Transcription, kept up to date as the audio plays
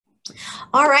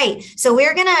All right, so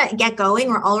we're gonna get going.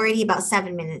 We're already about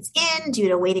 7 minutes in due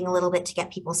to waiting a little bit to get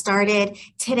people started.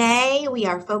 Today, we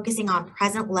are focusing on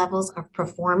present levels of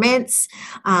performance.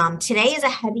 Today is a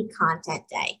heavy content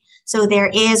day. So there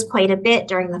is quite a bit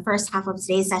during the first half of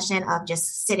today's session of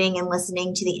just sitting and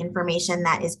listening to the information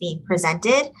that is being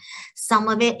presented. Some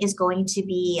of it is going to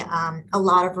be a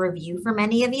lot of review for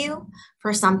many of you.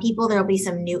 For some people, there'll be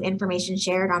some new information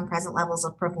shared on present levels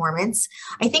of performance.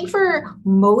 I think for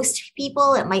most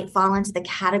people, it might fall into the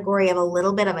category of a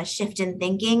little bit of a shift in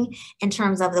thinking in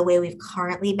terms of the way we've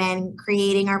currently been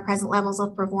creating our present levels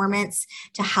of performance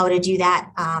to how to do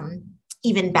that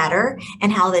even better,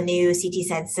 and how the new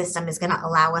CTSED system is going to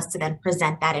allow us to then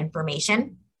present that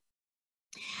information.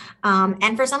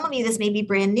 And for some of you, this may be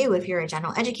brand new if you're a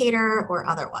general educator or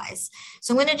otherwise.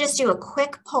 So I'm going to just do a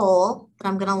quick poll that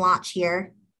I'm going to launch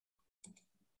here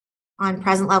on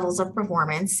present levels of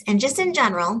performance. And just in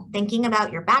general, thinking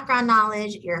about your background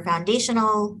knowledge, your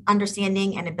foundational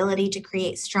understanding and ability to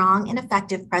create strong and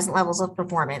effective present levels of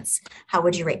performance, how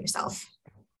would you rate yourself?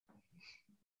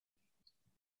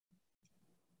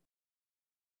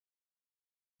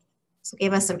 So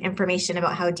give us some information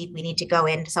about how deep we need to go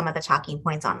into some of the talking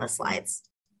points on the slides.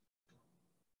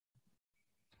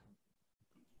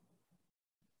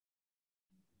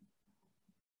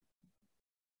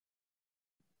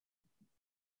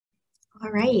 All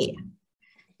right, I'm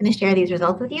going to share these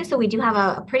results with you. So we do have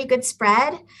a pretty good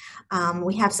spread.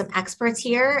 We have some experts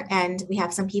here, and we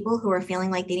have some people who are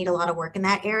feeling like they need a lot of work in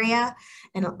that area.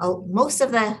 And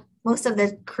most of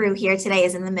the crew here today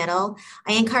is in the middle.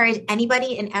 I encourage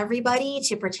anybody and everybody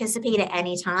to participate at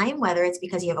any time, whether it's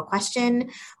because you have a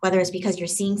question, whether it's because you're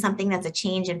seeing something that's a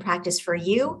change in practice for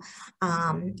you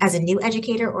as a new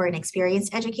educator or an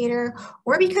experienced educator,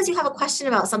 or because you have a question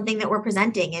about something that we're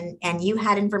presenting and you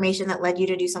had information that led you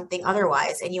to do something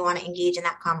otherwise and you want to engage in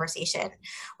that conversation.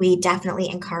 We definitely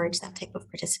encourage that type of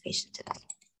participation today.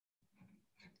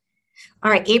 All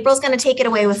right, April's going to take it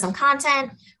away with some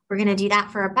content. We're going to do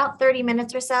that for about 30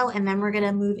 minutes or so, and then we're going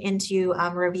to move into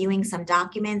reviewing some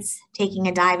documents, taking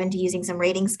a dive into using some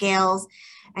rating scales,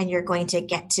 and you're going to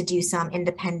get to do some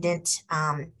independent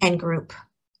and group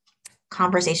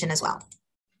conversation as well.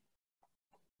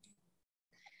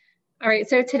 All right,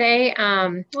 so today,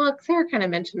 well, Sarah kind of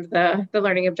mentioned the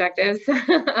learning objectives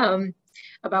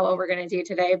about what we're going to do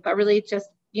today, but really just,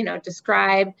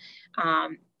 describe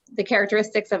the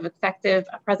characteristics of effective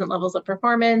present levels of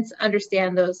performance,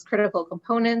 understand those critical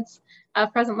components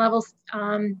of present levels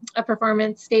of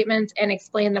performance statements, and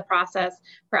explain the process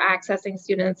for accessing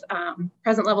students'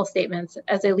 present level statements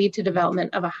as they lead to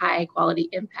development of a high quality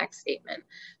impact statement.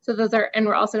 So those are, and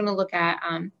we're also going to look at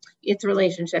its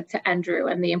relationship to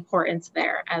NDRU and the importance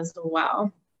there as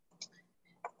well.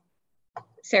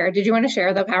 Sarah, did you want to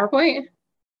share the PowerPoint?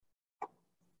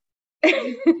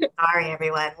 Sorry,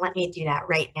 everyone. Let me do that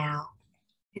right now.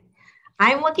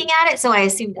 I'm looking at it, so I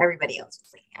assumed everybody else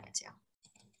was looking at it too.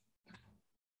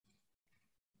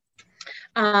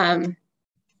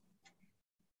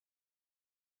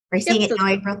 Are you seeing it now,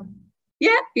 April?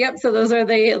 Yep. So those are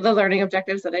the learning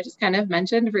objectives that I just kind of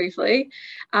mentioned briefly.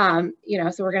 So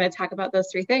we're going to talk about those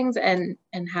three things and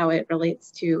how it relates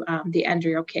to the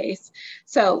NDRU case.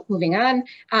 So moving on,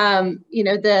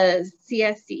 the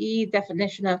CSCE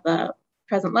definition of the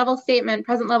present level statement,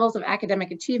 present levels of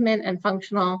academic achievement and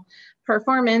functional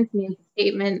performance means a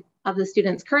statement of the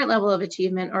student's current level of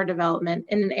achievement or development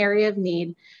in an area of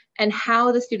need and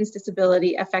how the student's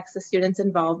disability affects the student's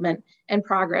involvement and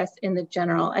progress in the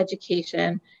general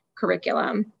education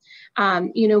curriculum.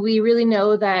 We really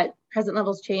know that present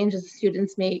levels change as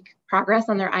students make progress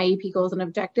on their IEP goals and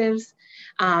objectives.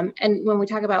 And when we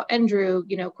talk about NDRU,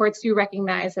 courts do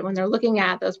recognize that when they're looking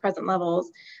at those present levels,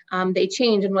 they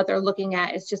change, and what they're looking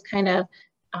at is just kind of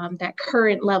that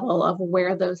current level of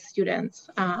where those students,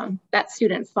 that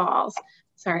student falls.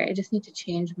 Sorry, I just need to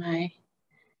change my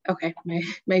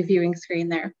viewing screen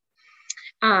there.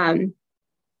 As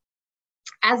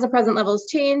the present levels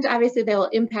change, obviously they will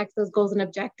impact those goals and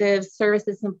objectives,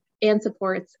 services and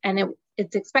supports, and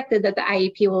it's expected that the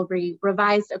IEP will be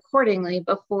revised accordingly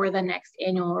before the next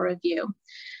annual review.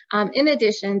 In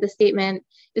addition, the statement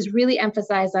is really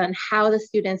emphasized on how the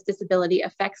student's disability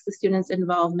affects the student's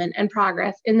involvement and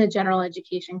progress in the general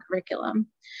education curriculum.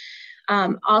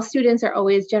 All students are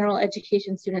always general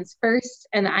education students first,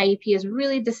 and the IEP is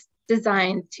really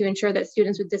designed to ensure that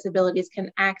students with disabilities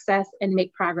can access and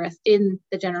make progress in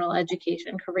the general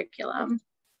education curriculum.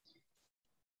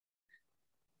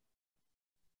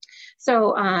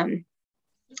 So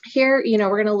Here, you know,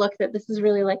 we're going to look that this is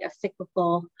really like a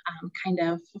cyclical kind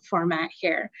of format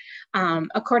here.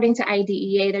 According to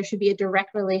IDEA, there should be a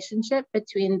direct relationship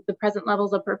between the present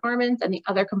levels of performance and the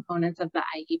other components of the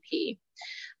IEP.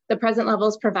 The present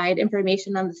levels provide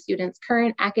information on the student's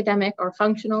current academic or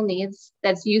functional needs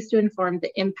that's used to inform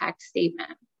the impact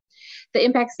statement. The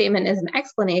impact statement is an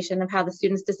explanation of how the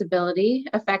student's disability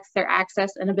affects their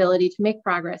access and ability to make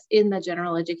progress in the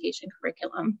general education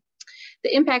curriculum.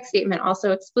 The impact statement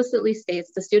also explicitly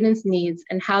states the student's needs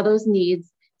and how those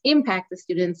needs impact the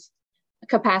student's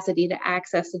capacity to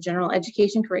access the general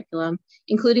education curriculum,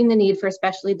 including the need for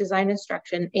specially designed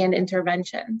instruction and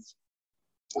interventions.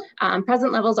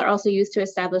 Present levels are also used to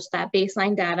establish that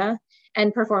baseline data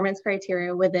and performance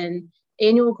criteria within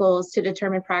annual goals to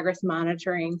determine progress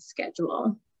monitoring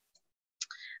schedule.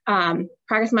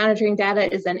 Progress monitoring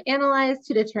data is then analyzed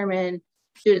to determine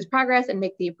students' progress and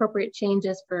make the appropriate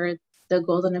changes for the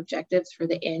goals and objectives for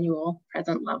the annual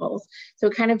present levels. So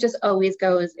it kind of just always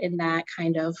goes in that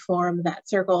kind of form, that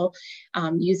circle,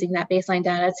 using that baseline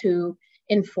data to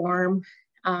inform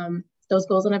those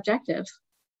goals and objectives.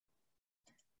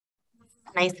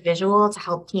 Nice visual to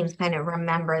help teams kind of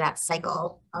remember that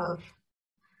cycle of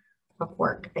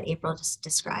work that April just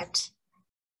described.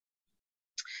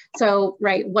 So,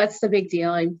 right, what's the big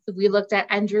deal? We looked at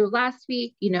Andrew last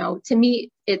week. You know, to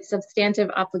meet its substantive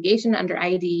obligation under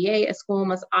IDEA, a school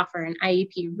must offer an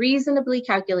IEP reasonably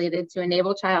calculated to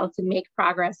enable child to make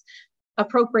progress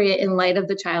appropriate in light of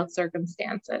the child's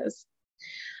circumstances.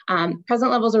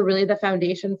 Present levels are really the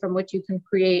foundation from which you can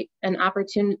create an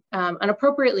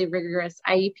appropriately rigorous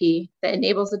IEP that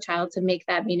enables the child to make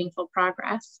that meaningful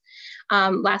progress.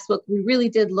 Last week, we really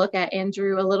did look at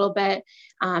Andrew a little bit,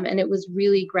 and it was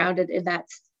really grounded in that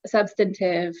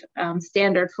substantive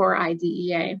standard for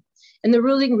IDEA. And the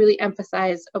ruling really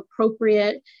emphasized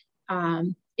appropriate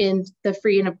in the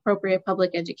free and appropriate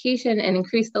public education and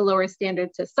increased the lower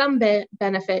standard to some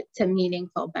benefit to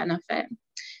meaningful benefit.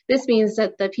 This means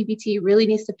that the PPT really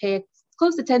needs to pay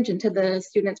close attention to the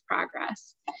student's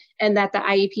progress, and that the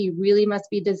IEP really must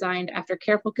be designed after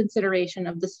careful consideration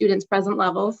of the student's present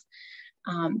levels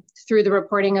through the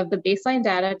reporting of the baseline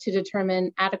data to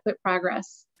determine adequate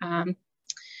progress.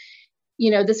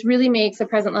 You know, this really makes the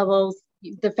present levels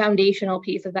the foundational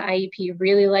piece of the IEP,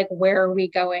 really like where are we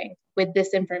going with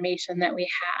this information that we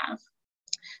have.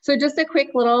 So just a quick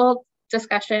little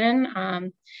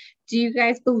discussion. Do you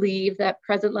guys believe that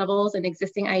present levels and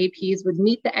existing IEPs would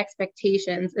meet the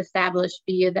expectations established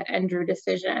via the Andrew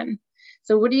decision?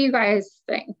 So what do you guys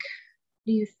think? What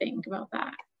do you think about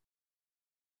that?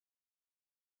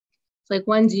 It's like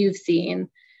ones you've seen.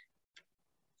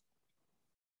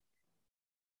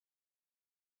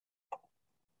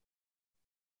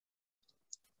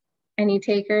 Any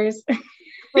takers?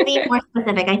 To be more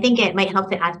specific, I think it might help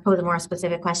to pose a more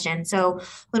specific question. So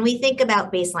when we think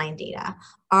about baseline data,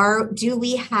 do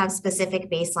we have specific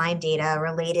baseline data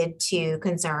related to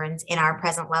concerns in our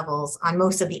present levels on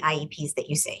most of the IEPs that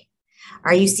you see?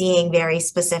 Are you seeing very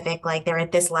specific, like they're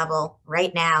at this level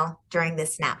right now during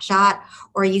this snapshot?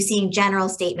 Or are you seeing general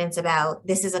statements about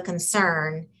this is a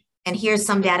concern and here's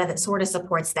some data that sort of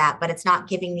supports that, but it's not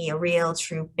giving me a real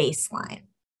true baseline?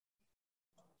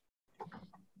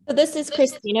 So this is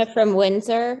Christina from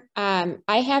Windsor. I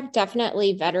have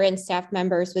definitely veteran staff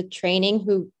members with training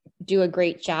who do a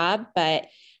great job, but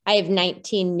I have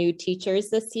 19 new teachers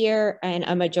this year and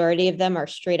a majority of them are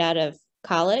straight out of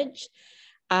college.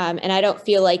 And I don't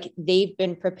feel like they've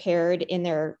been prepared in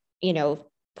their,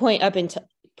 point up into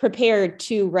prepared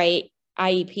to write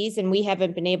IEPs, and we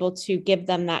haven't been able to give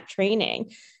them that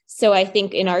training. So I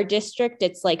think in our district,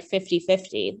 it's like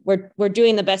 50-50. We're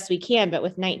doing the best we can, but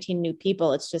with 19 new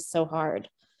people, it's just so hard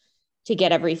to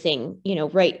get everything,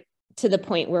 right to the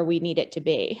point where we need it to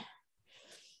be.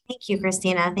 Thank you,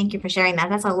 Christina. Thank you for sharing that.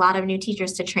 That's a lot of new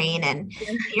teachers to train. And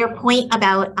your point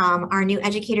about our new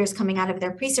educators coming out of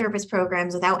their pre-service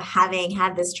programs without having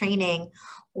had this training,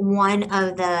 one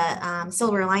of the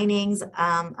silver linings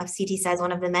of CT Says,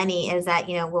 one of the many, is that,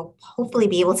 we'll hopefully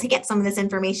be able to get some of this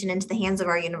information into the hands of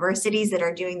our universities that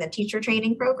are doing the teacher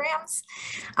training programs,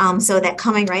 so that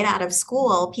coming right out of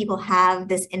school, people have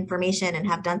this information and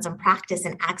have done some practice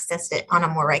and accessed it on a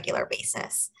more regular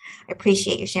basis. I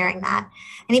appreciate you sharing that.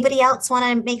 Anybody else want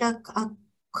to make a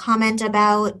comment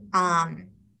about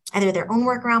either their own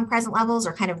work around present levels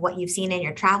or kind of what you've seen in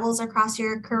your travels across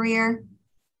your career?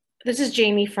 This is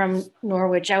Jamie from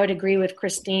Norwich. I would agree with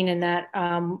Christine in that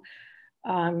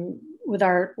with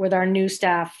our new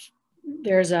staff,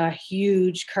 there's a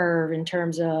huge curve in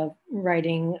terms of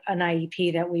writing an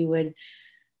IEP that we would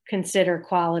consider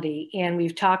quality. And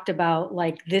we've talked about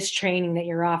like this training that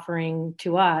you're offering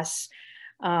to us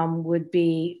would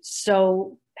be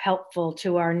so helpful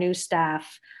to our new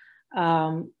staff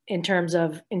in terms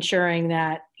of ensuring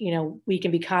that, you know, we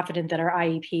can be confident that our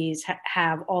IEPs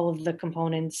have all of the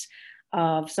components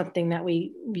of something that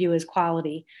we view as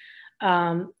quality.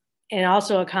 And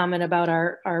also a comment about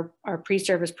our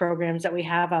pre-service programs that we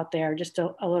have out there. Just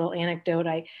a little anecdote.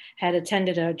 I had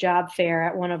attended a job fair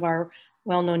at one of our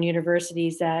well-known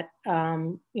universities that,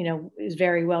 you know, is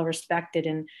very well respected.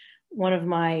 And one of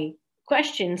my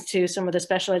questions to some of the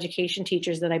special education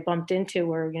teachers that I bumped into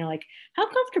were, you know, like, how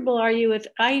comfortable are you with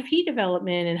IEP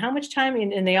development and how much time?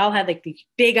 And they all had like these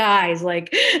big eyes,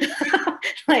 like,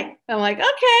 like, I'm like,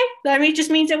 okay, that just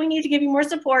means that we need to give you more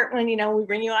support when, you know, we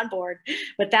bring you on board.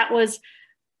 But that was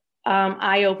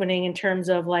eye-opening in terms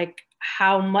of like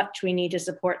how much we need to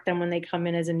support them when they come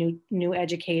in as a new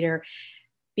educator,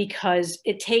 because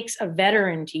it takes a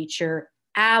veteran teacher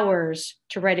hours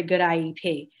to write a good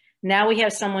IEP. Now we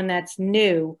have someone that's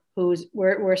new, who's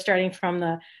we're starting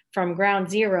from ground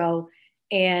zero,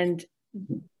 and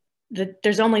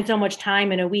there's only so much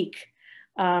time in a week.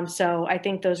 So I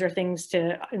think those are things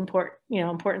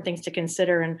important things to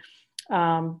consider. And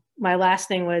my last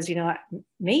thing was, you know,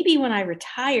 maybe when I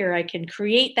retire, I can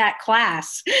create that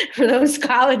class for those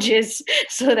colleges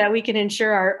so that we can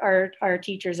ensure our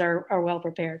teachers are well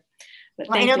prepared.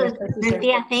 Well, I know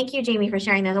yeah, thank you, Jamie, for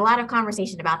sharing. There's a lot of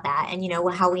conversation about that, and you know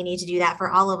how we need to do that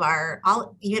for all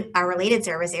of even our related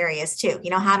service areas too. You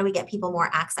know, how do we get people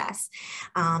more access,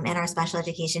 and our special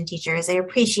education teachers? I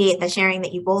appreciate the sharing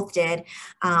that you both did.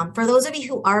 For those of you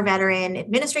who are veteran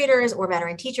administrators or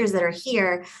veteran teachers that are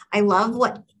here, I love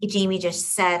what Jamie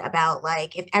just said about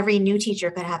like if every new teacher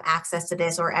could have access to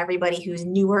this, or everybody who's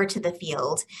newer to the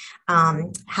field,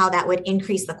 how that would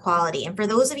increase the quality. And for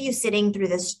those of you sitting through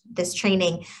this training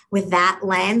with that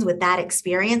lens, with that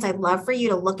experience, I'd love for you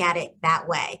to look at it that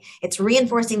way. It's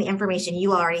reinforcing the information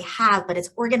you already have, but it's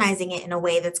organizing it in a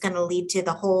way that's going to lead to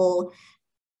all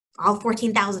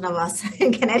 14,000 of us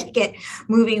in Connecticut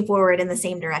moving forward in the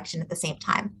same direction at the same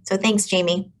time. So thanks,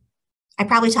 Jamie. I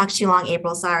probably talked too long,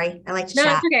 April. Sorry. I like to chat.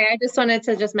 No, it's okay. I just wanted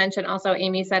to just mention also,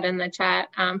 Amy said in the chat,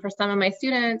 for some of my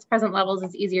students, present levels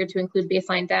is easier to include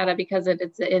baseline data because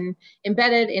it's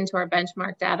embedded into our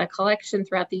benchmark data collection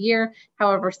throughout the year.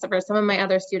 However, for some of my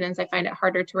other students, I find it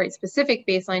harder to write specific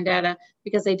baseline data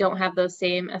because they don't have those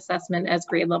same assessment as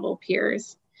grade level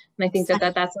peers. And I think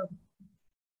that's a,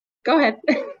 go ahead.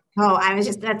 Oh,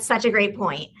 that's such a great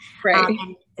point. Right.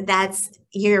 And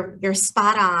you're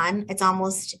spot on. It's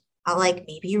almost like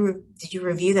maybe did you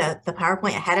review the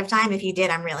PowerPoint ahead of time? If you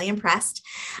did, I'm really impressed.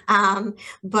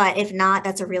 But if not,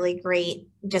 that's a really great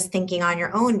just thinking on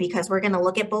your own, because we're going to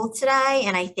look at both today.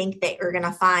 And I think that you're going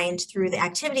to find through the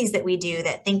activities that we do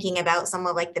that thinking about some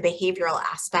of like the behavioral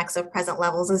aspects of present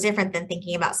levels is different than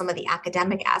thinking about some of the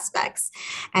academic aspects.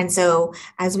 And so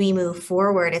as we move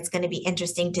forward, it's going to be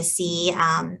interesting to see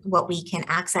what we can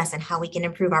access and how we can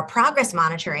improve our progress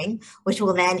monitoring, which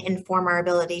will then inform our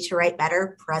ability to write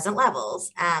better present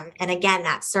levels. And again,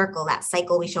 that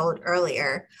cycle we showed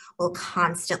earlier will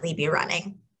constantly be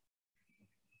running.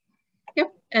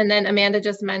 Yep. And then Amanda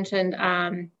just mentioned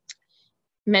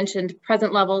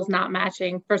present levels not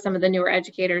matching for some of the newer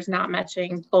educators, not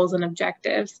matching goals and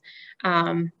objectives.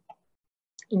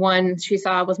 One she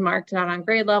saw was marked not on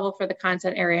grade level for the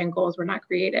content area and goals were not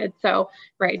created. So,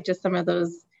 right, just some of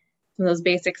those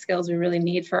basic skills we really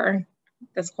need for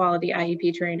this quality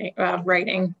IEP training,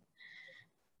 writing.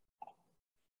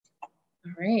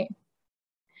 All right.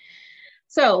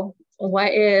 So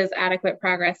what is adequate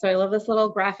progress? So I love this little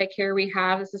graphic here we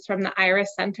have. This is from the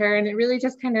IRIS Center, and it really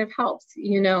just kind of helps,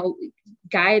 you know,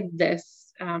 guide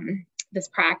this, this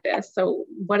practice. So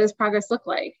what does progress look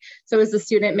like? So is the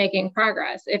student making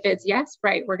progress? If it's yes,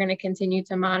 right, we're going to continue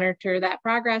to monitor that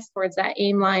progress towards that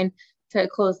aim line to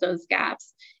close those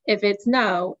gaps. If it's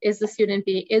no, is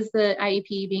the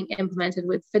IEP being implemented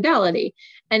with fidelity?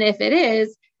 And if it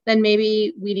is, then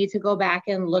maybe we need to go back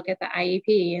and look at the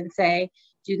IEP and say,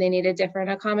 do they need a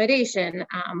different accommodation?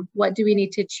 What do we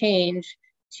need to change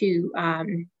to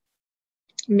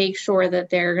make sure that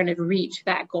they're going to reach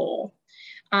that goal?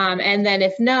 And then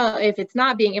if it's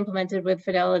not being implemented with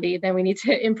fidelity, then we need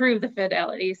to improve the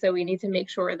fidelity. So we need to make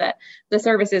sure that the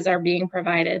services are being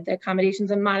provided, the accommodations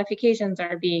and modifications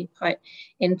are being put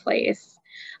in place.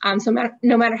 So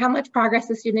no matter how much progress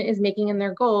the student is making in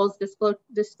their goals, this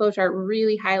flowchart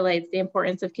really highlights the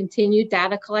importance of continued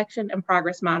data collection and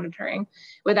progress monitoring.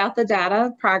 Without the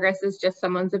data, progress is just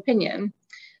someone's opinion.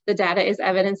 The data is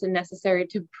evidence and necessary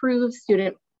to prove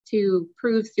student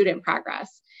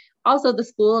progress. Also, the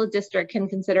school district can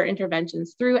consider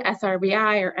interventions through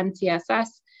SRBI or MTSS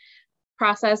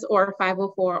process or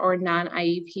 504 or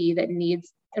non-IEP that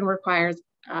needs and requires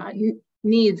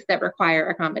needs that require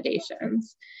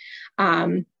accommodations.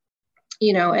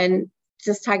 You know, and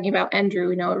just talking about Andrew,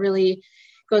 you know, it really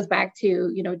goes back to,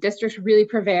 you know, districts really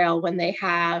prevail when they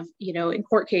have, you know, in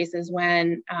court cases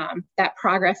when that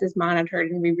progress is monitored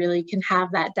and we really can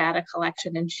have that data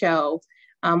collection and show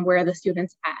where the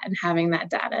student's at, and having that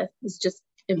data is just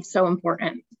so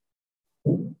important.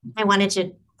 I wanted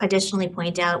to additionally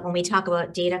point out, when we talk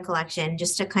about data collection,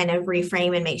 just to kind of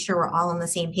reframe and make sure we're all on the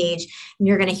same page, and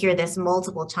you're going to hear this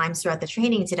multiple times throughout the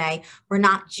training today, we're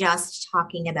not just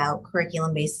talking about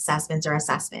curriculum-based assessments or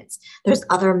assessments. There's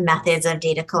other methods of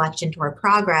data collection toward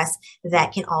progress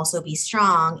that can also be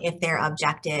strong if they're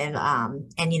objective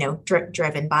and, you know,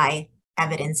 driven by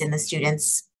evidence in the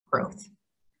student's growth.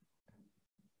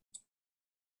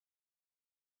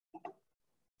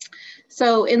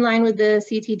 So in line with the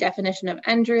CT definition of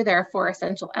ENDRU, there are 4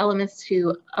 essential elements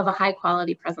of a high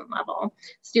quality present level: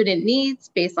 student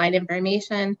needs, baseline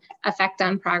information, effect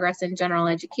on progress in general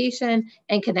education,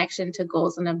 and connection to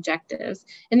goals and objectives.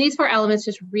 And these 4 elements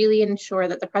just really ensure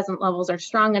that the present levels are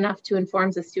strong enough to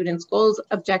inform the student's goals,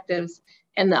 objectives,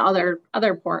 and the other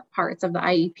parts of the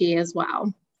IEP as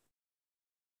well.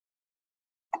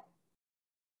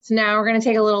 So now we're going to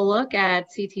take a little look at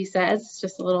CT Says,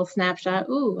 just a little snapshot.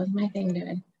 Ooh, what's my thing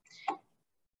doing?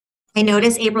 I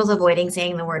notice April's avoiding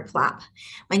saying the word plop.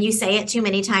 When you say it too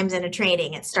many times in a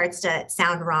training, it starts to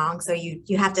sound wrong. So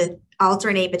you have to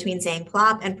alternate between saying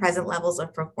plop and present levels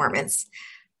of performance.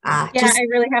 Yeah, I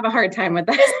really have a hard time with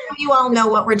that. Just so you all know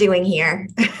what we're doing here.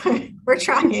 We're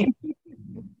trying.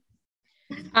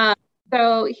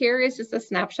 So here is just a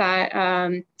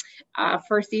snapshot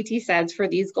for CT Says for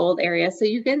these gold areas. So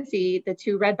you can see the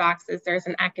 2 red boxes. There's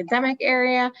an academic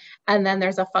area, and then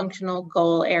there's a functional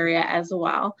goal area as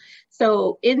well.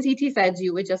 So in CT Says,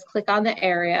 you would just click on the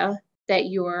area that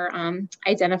you're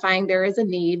identifying there is a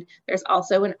need. There's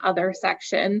also an other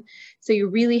section. So you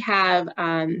really have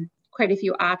quite a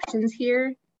few options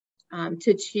here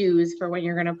to choose for when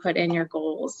you're going to put in your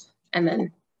goals and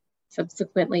then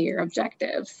subsequently your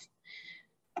objectives.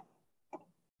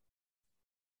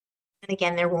 And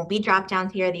again, there won't be drop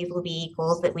downs here. These will be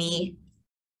goals that we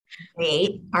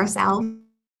create ourselves.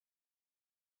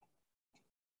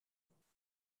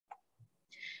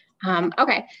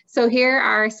 Okay, so here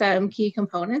are some key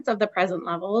components of the present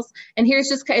levels. And here's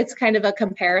just, it's kind of a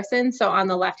comparison. So on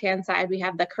the left-hand side, we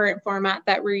have the current format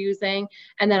that we're using.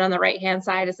 And then on the right-hand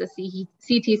side is the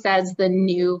CT Says the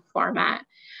new format.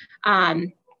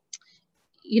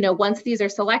 You know, once these are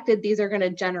selected, these are going to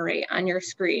generate on your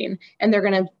screen, and they're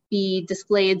going to be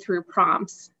displayed through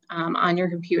prompts on your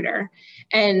computer.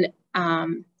 And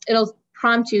it'll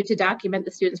prompt you to document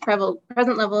the student's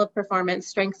present level of performance,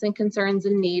 strengths and concerns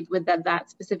and need with that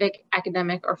specific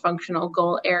academic or functional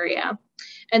goal area.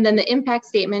 And then the impact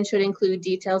statement should include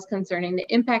details concerning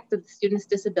the impact of the student's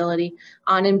disability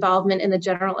on involvement in the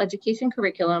general education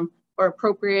curriculum or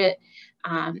appropriate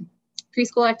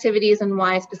preschool activities, and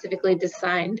why specifically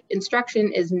designed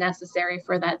instruction is necessary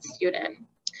for that student.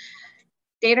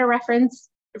 Data referenced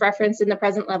in the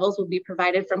present levels will be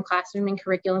provided from classroom and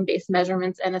curriculum-based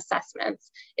measurements and assessments.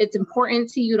 It's important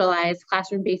to utilize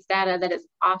classroom-based data that is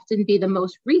often be the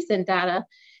most recent data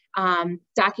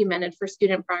documented for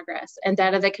student progress, and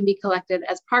data that can be collected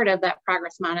as part of that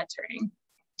progress monitoring.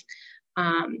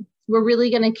 We're really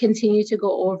going to continue to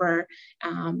go over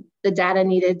the data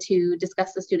needed to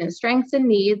discuss the student's strengths and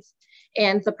needs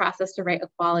and the process to write a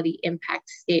quality impact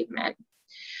statement.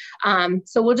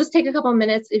 So we'll just take a couple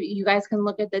minutes. If you guys can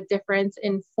look at the difference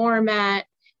in format.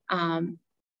 Do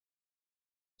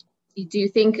you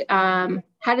think, how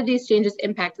did these changes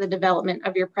impact the development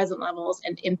of your present levels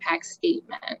and impact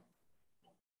statement?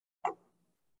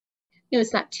 You know,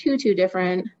 it's not too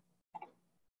different.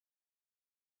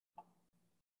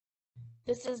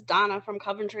 This is Donna from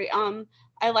Coventry.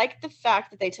 I like the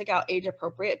fact that they took out age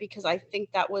appropriate, because I think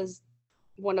that was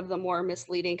one of the more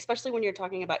misleading, especially when you're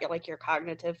talking about like your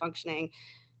cognitive functioning,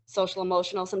 social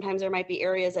emotional. Sometimes there might be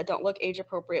areas that don't look age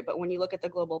appropriate, but when you look at the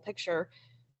global picture,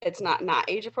 it's not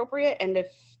age appropriate. And if,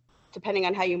 depending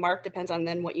on how you mark, depends on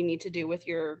then what you need to do with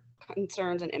your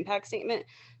concerns and impact statement.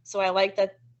 So I like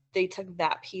that they took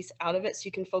that piece out of it, so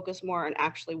you can focus more on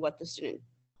actually what the student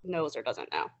knows or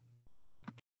doesn't know.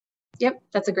 Yep,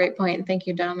 that's a great point. Thank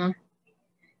you, Donna.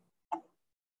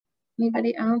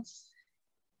 Anybody else?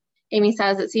 Amy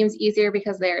says it seems easier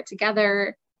because they are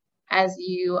together as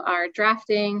you are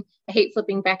drafting. I hate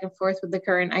flipping back and forth with the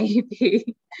current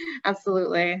IEP.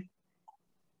 Absolutely.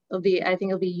 I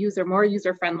think it'll be more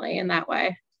user friendly in that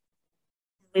way.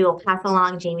 We will pass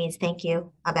along Jamie's thank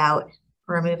you about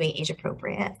removing age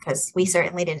appropriate, because we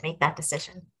certainly didn't make that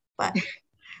decision, but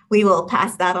we will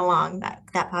pass that along,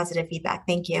 that positive feedback.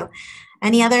 Thank you.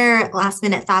 Any other last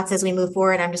minute thoughts as we move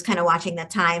forward? I'm just kind of watching the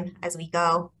time as we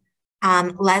go.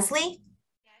 Leslie?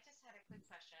 Yeah, I just had a quick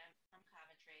question from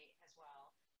Coventry as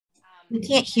well. We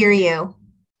can't hear you.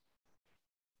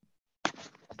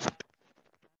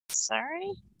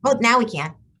 Sorry? Oh, now we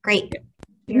can. Great.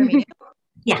 You hear me now?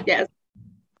 Yeah. Yes.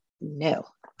 No,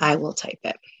 I will type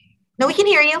it. No, we can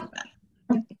hear you.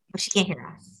 Oh, she can't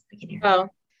hear us. We can hear her. Oh.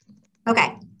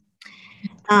 Okay.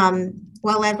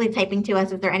 While Leslie's typing to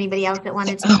us, is there anybody else that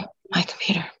wanted to My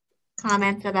computer.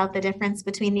 comment about the difference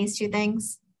between these two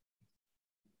things?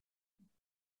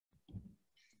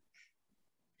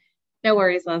 No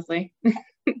worries, Leslie.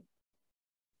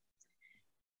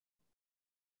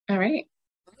 All right.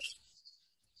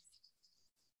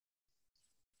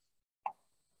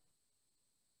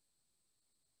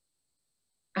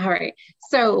 All right.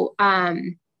 So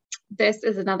this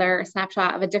is another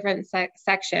snapshot of a different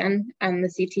section on the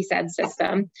CTSED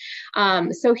system.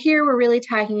 So here we're really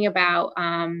talking about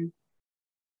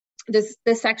this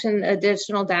section,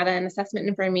 additional data and assessment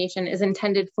information, is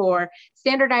intended for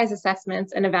standardized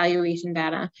assessments and evaluation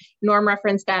data. Norm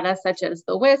reference data such as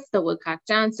the WIS, the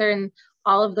Woodcock-Johnson,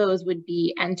 all of those would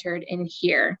be entered in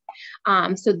here.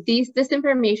 So this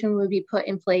information would be put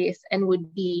in place and would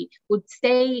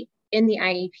stay in the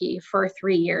IEP for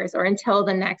 3 years or until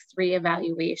the next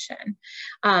reevaluation.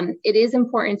 It is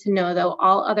important to know, though,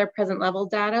 all other present level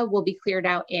data will be cleared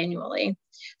out annually.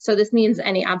 So this means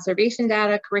any observation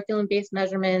data, curriculum-based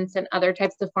measurements, and other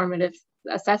types of formative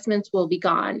assessments will be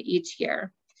gone each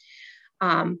year.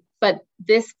 But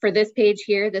for this page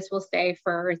here, this will stay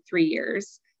for 3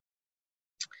 years.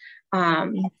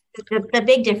 The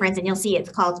big difference, and you'll see it's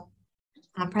called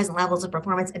present levels of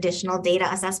performance, additional data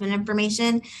assessment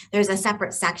information. There's a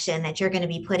separate section that you're going to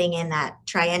be putting in that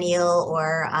triennial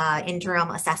or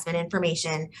interim assessment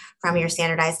information from your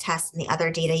standardized tests and the other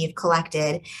data you've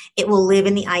collected. It will live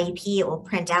in the IEP. It will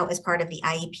print out as part of the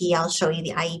IEP. I'll show you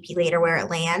the IEP later where it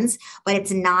lands, but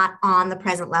it's not on the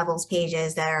present levels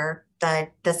pages that are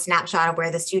the snapshot of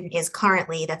where the student is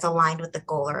currently that's aligned with the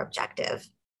goal or objective.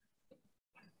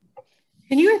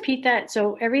 Can you repeat that?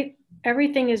 So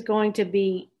everything is going to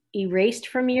be erased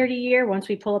from year to year once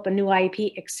we pull up a new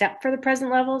IEP, except for the present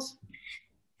levels?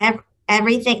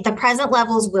 Everything, the present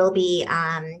levels will be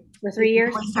for 3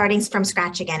 years? Starting from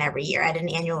scratch again every year at an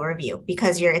annual review,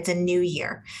 because it's a new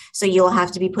year. So you'll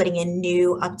have to be putting in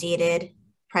new updated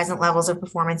present levels of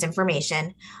performance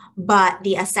information. But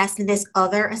the this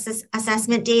other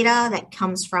assessment data that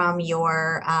comes from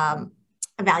your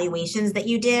evaluations that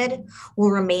you did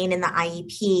will remain in the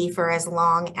IEP for as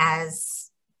long as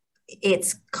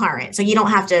it's current. So you don't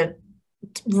have to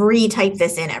retype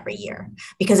this in every year,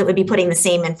 because it would be putting the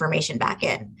same information back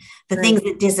in. The things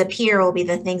that disappear will be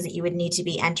the things that you would need to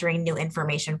be entering new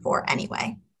information for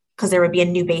anyway, because there would be a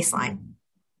new baseline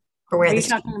for where. Are you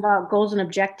talking about goals and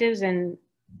objectives and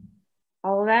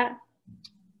all of that?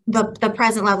 The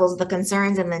present levels, the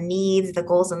concerns and the needs, the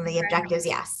goals and the objectives,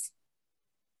 yes.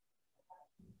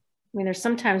 I mean, there's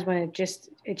sometimes when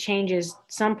it changes,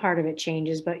 some part of it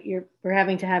changes, but we're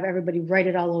having to have everybody write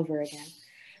it all over again.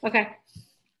 Okay.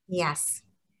 Yes.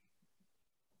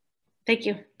 Thank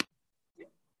you.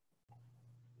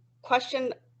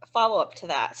 Question follow-up to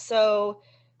that. So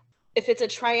if it's a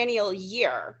triennial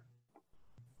year,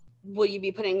 will you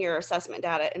be putting your assessment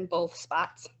data in both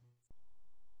spots?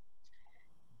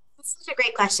 That's such a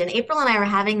great question. April and I were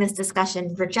having this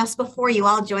discussion just before you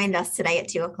all joined us today at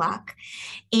 2 o'clock.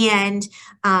 And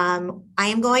I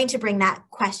am going to bring that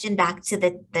question back to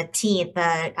the team,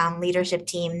 the leadership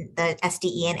team, the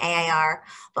SDE and AIR.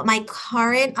 But my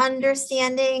current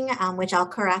understanding, which I'll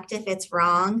correct if it's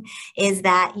wrong, is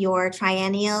that your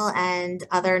triennial and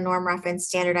other norm reference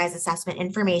standardized assessment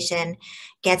information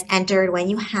gets entered when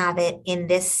you have it in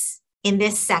this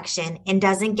section and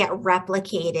doesn't get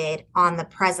replicated on the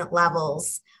present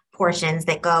levels portions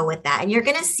that go with that. And you're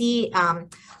going to see on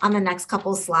the next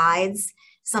couple slides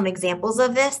some examples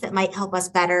of this that might help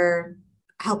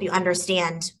you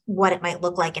understand what it might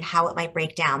look like and how it might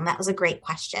break down. That was a great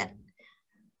question.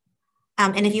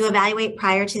 And if you evaluate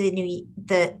prior to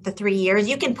the 3 years,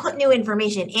 you can put new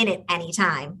information in at any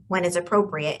time when it's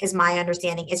appropriate, is my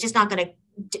understanding. It's just not going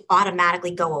to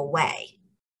automatically go away.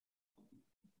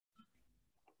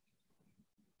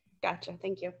 Gotcha.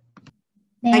 Thank you.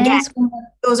 Again,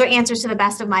 those are answers to the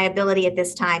best of my ability at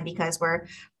this time, because we're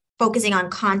focusing on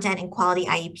content and quality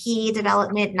IEP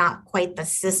development, not quite the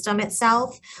system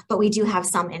itself, but we do have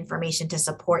some information to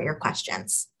support your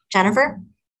questions. Jennifer?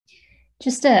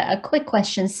 Just a quick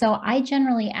question. So I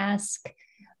generally ask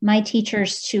my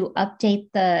teachers to update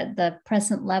the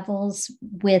present levels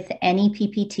with any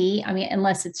PPT. I mean,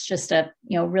 unless it's just a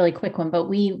really quick one, but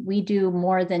we do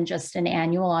more than just an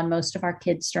annual on most of our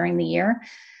kids during the year,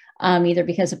 either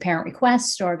because of parent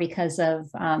requests or because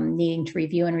of needing to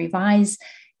review and revise.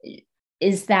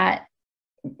 Is that,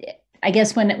 I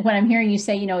guess when I'm hearing you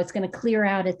say, it's going to clear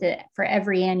out for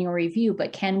every annual review,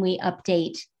 but can we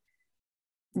update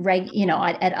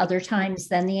at other times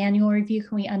than the annual review?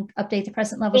 Can we update the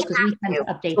present levels? Because we tend to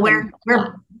update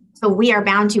them. So we are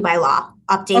bound to by law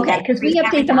update. Okay, because we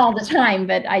update them all the time,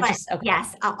 but okay.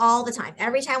 Yes, all the time.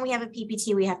 Every time we have a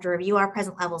PPT, we have to review our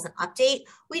present levels and update.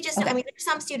 I mean, there's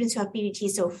some students who have PPT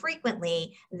so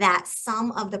frequently that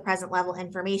some of the present level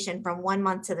information from one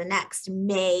month to the next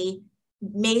may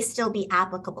still be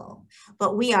applicable,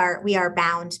 but we are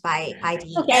bound by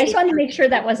ID. Okay, I just wanted to make sure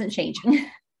that wasn't changing.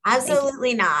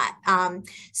 Absolutely not.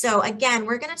 So again,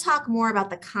 we're going to talk more about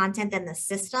the content than the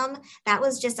system. That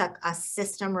was just a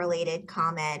system related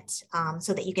comment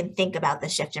so that you can think about the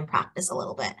shift in practice a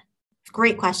little bit.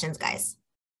 Great questions, guys.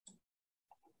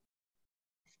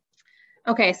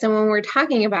 Okay, so when we're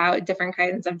talking about different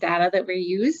kinds of data that we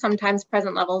use, sometimes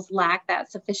present levels lack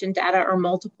that sufficient data or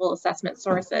multiple assessment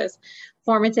sources.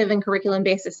 Formative and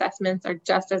curriculum-based assessments are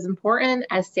just as important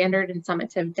as standard and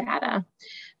summative data.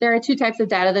 There are two types of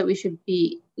data that we should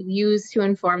be used to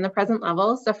inform the present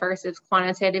levels. The first is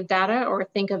quantitative data, or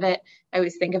I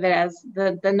always think of it as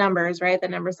the numbers, right? The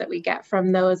numbers that we get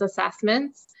from those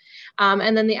assessments.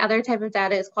 And then the other type of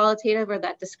data is qualitative, or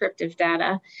that descriptive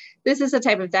data. This is a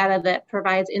type of data that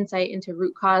provides insight into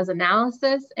root cause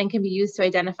analysis and can be used to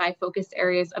identify focused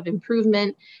areas of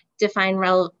improvement, define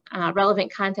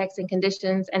relevant context and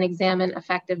conditions, and examine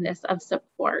effectiveness of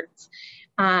supports.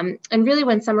 And really,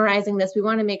 when summarizing this, we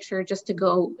want to make sure just to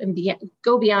go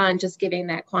beyond just giving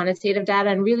that quantitative data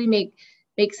and really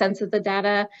make sense of the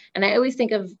data. And I always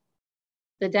think of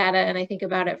the data and I think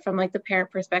about it from like the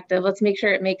parent perspective. Let's make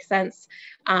sure it makes sense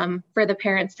for the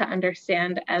parents to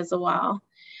understand as well.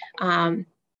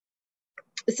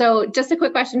 So just a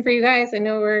quick question for you guys. I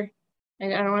know I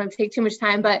don't want to take too much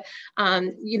time, but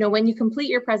when you complete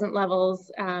your present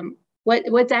levels,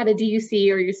 what data do you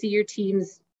see, or you see your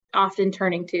teams often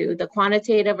turning to, the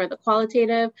quantitative or the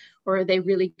qualitative, or are they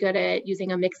really good at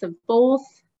using a mix of both?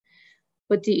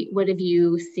 What have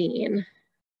you seen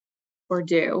or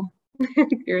do?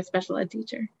 You're a special ed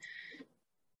teacher.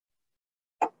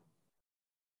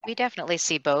 We definitely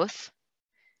see both,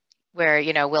 where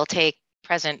we'll take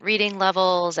present reading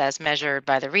levels as measured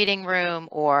by the reading room,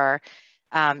 or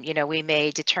we may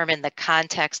determine the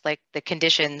context, like the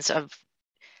conditions of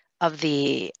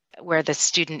where the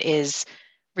student is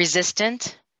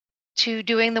resistant to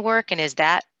doing the work, and is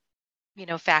that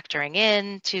factoring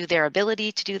in to their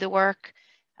ability to do the work,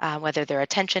 whether their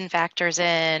attention factors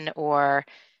in, or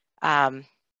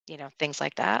things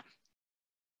like that.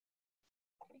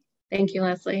 Thank you,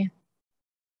 Leslie.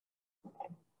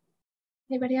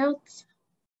 Anybody else?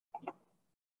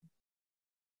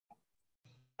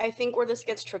 I think where this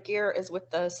gets trickier is with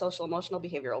the social emotional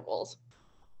behavioral goals,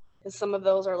 because some of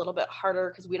those are a little bit harder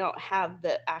because we don't have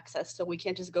the access, so we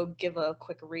can't just go give a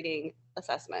quick reading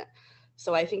assessment.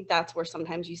 So I think that's where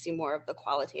sometimes you see more of the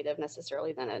qualitative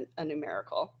necessarily than a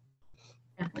numerical.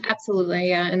 Yeah, absolutely,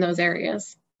 yeah, in those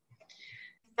areas.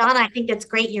 Donna, I think it's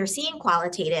great you're seeing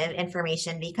qualitative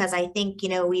information, because I think,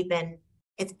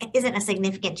 it isn't a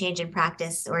significant change in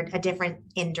practice or a different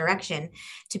in direction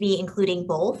to be including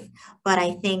both. But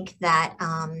I think that,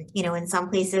 in some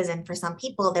places and for some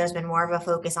people, there's been more of a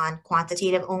focus on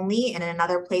quantitative only. And in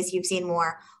another place, you've seen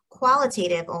more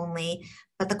qualitative only,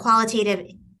 but the qualitative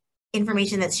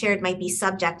information that's shared might be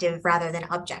subjective rather than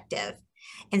objective.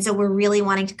 And so we're really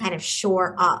wanting to kind of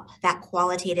shore up that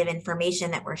qualitative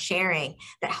information that we're sharing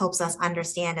that helps us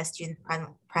understand a student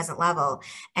present level.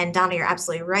 And Donna, you're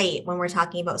absolutely right. When we're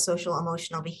talking about social,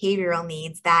 emotional, behavioral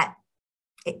needs, that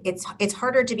it's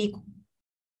harder to be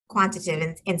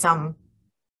quantitative in some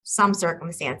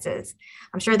circumstances.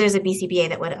 I'm sure there's a BCBA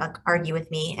that would argue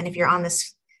with me. And if you're on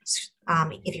this,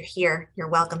 if you're here, you're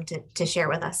welcome to share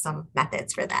with us some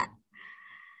methods for that.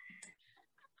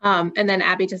 And then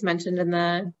Abby just mentioned in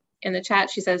the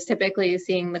chat, she says typically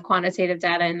seeing the quantitative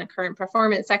data in the current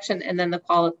performance section, and then the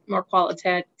more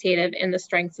qualitative in the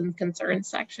strengths and concerns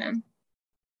section.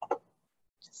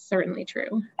 Certainly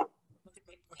true.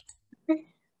 Okay.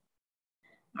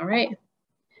 All right.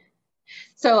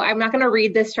 So I'm not going to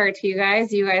read this chart to you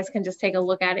guys. You guys can just take a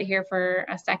look at it here for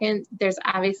a second. There's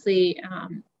obviously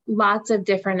lots of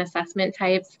different assessment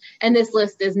types, and this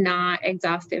list is not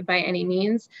exhaustive by any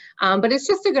means, but it's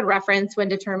just a good reference when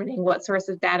determining what source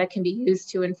of data can be used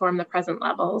to inform the present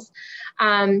levels.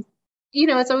 You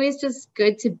know, it's always just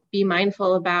good to be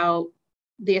mindful about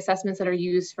the assessments that are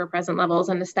used for present levels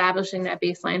and establishing that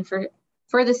baseline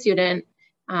for the student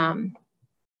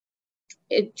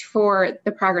for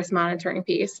the progress monitoring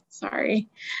piece, sorry.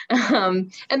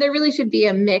 And there really should be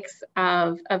a mix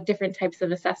of different types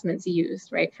of assessments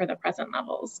used, right, for the present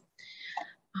levels.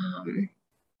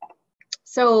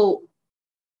 So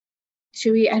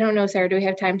should we, I don't know, Sarah, do we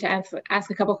have time to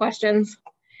ask a couple questions?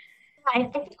 I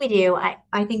think we do.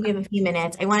 I think we have a few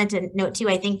minutes. I wanted to note too,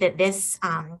 I think that this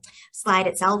slide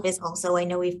itself is also, I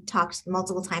know we've talked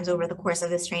multiple times over the course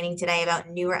of this training today about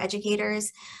newer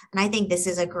educators. And I think this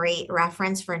is a great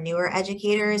reference for newer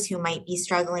educators who might be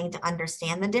struggling to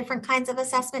understand the different kinds of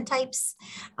assessment types,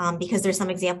 because there's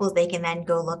some examples they can then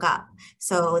go look up.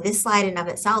 So this slide in of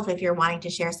itself, if you're wanting to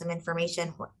share some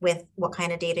information with what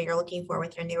kind of data you're looking for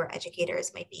with your newer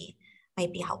educators might be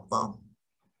helpful.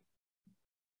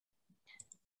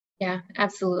 Yeah,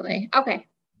 absolutely. Okay,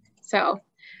 so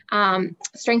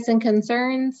strengths and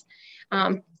concerns.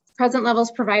 Present levels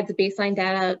provide the baseline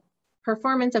data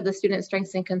performance of the student's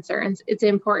strengths and concerns. It's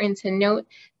important to note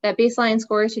that baseline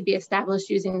scores should be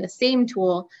established using the same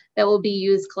tool that will be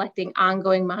used collecting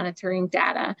ongoing monitoring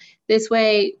data. This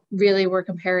way, really we're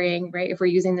comparing, right, if we're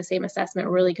using the same assessment,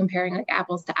 we're really comparing like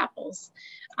apples to apples.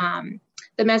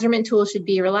 The measurement tool should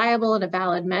be reliable and a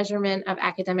valid measurement of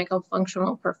academic and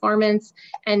functional performance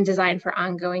and designed for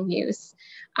ongoing use.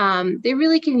 They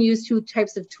really can use two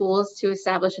types of tools to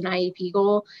establish an IEP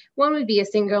goal. One would be a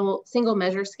single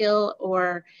measure skill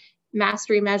or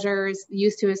mastery measures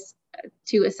used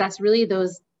to assess really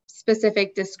those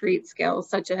specific discrete skills,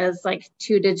 such as like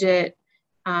 2-digit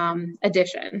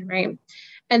addition, right?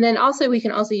 And then also we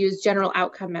can also use general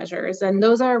outcome measures, and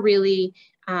those are really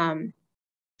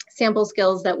sample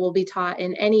skills that will be taught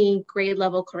in any grade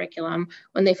level curriculum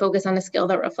when they focus on a skill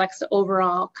that reflects the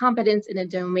overall competence in a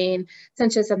domain,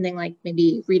 such as something like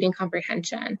maybe reading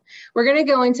comprehension. We're going to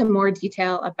go into more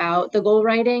detail about the goal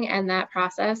writing and that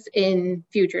process in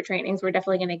future trainings. We're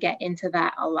definitely going to get into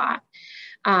that a lot.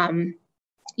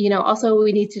 You know, also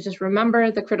we need to just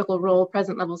remember the critical role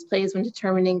present levels plays when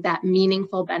determining that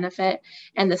meaningful benefit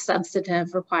and the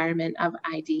substantive requirement of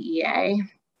IDEA.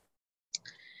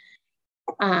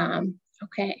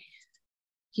 Okay,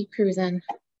 keep cruising.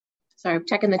 Sorry, I'm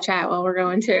checking the chat while we're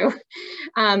going too.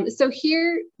 So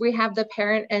here we have the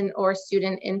parent and or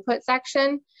student input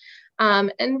section.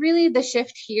 And really the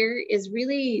shift here is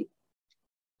really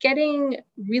getting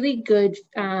really good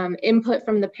input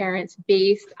from the parents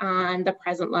based on the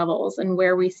present levels and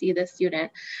where we see the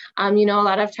student. You know, a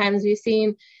lot of times we've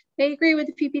seen they agree with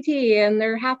the PPT and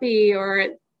they're happy or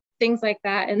things like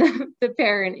that in the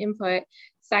parent input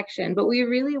section, but we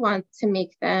really want to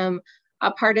make them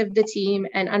a part of the team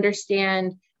and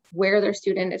understand where their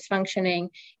student is functioning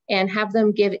and have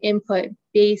them give input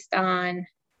based on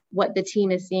what the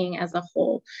team is seeing as a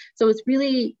whole. So it's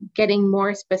really getting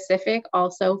more specific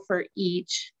also for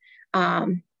each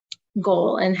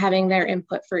goal and having their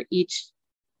input for each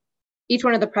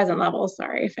one of the present levels.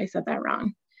 Sorry if I said that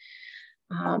wrong.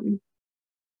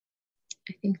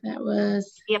 I think that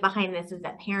was... The idea behind this is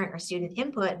that parent or student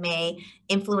input may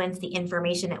influence the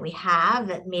information that we have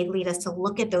that may lead us to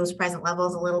look at those present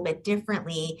levels a little bit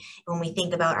differently when we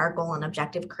think about our goal and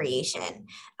objective creation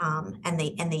and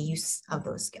the use of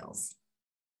those skills.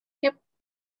 Yep.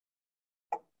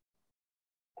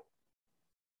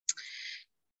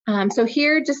 So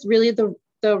here, just really the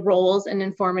roles in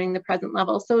informing the present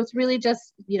level. So it's really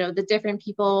just, you know, the different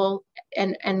people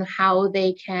and how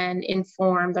they can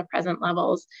inform the present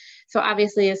levels. So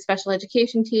obviously a special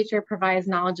education teacher provides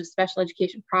knowledge of special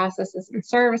education processes and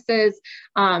services.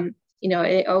 You know,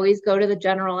 I always go to the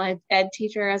general ed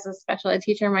teacher. As a special ed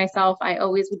teacher myself, I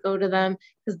always would go to them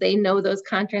because they know those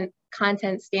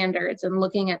content standards and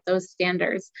looking at those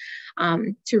standards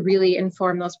to really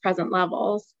inform those present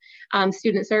levels.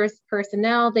 Student service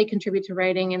personnel, they contribute to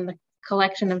writing and the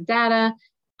collection of data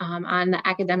on the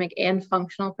academic and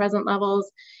functional present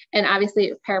levels. And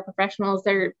obviously paraprofessionals,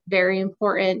 they're very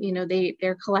important. You know,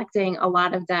 they're collecting a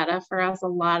lot of data for us a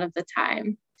lot of the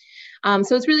time.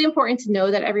 So it's really important to know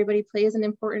that everybody plays an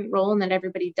important role and that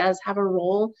everybody does have a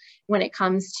role when it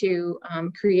comes to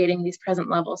creating these present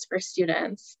levels for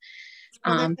students.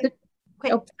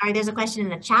 Sorry, there's a question in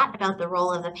the chat about the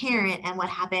role of the parent and what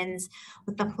happens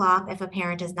with the PLOP if a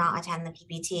parent does not attend the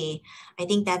PPT. I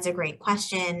think that's a great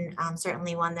question.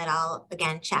 Certainly one that I'll,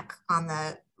 again, check on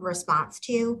the response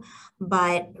to,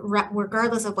 but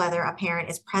regardless of whether a parent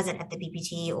is present at the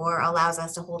PPT or allows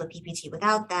us to hold a PPT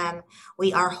without them,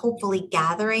 we are hopefully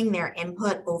gathering their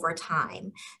input over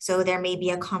time. So there may be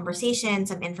a conversation,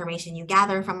 some information you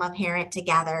gather from a parent to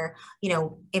gather,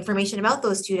 information about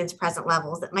those students' present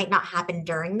levels that might not happen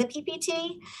during the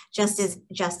PPT, just as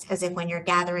if when you're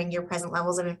gathering your present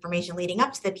levels of information leading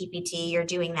up to the PPT, you're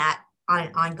doing that on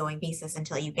an ongoing basis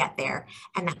until you get there.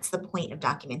 And that's the point of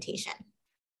documentation.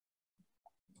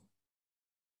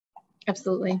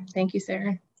 Absolutely. Thank you,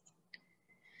 Sarah.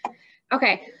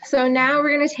 Okay, so now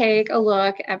we're going to take a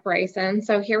look at Bryson.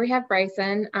 So here we have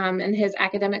Bryson and his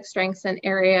academic strengths and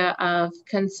area of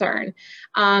concern.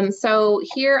 So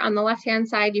here on the left-hand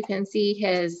side, you can see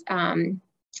his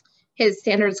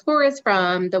standard scores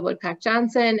from the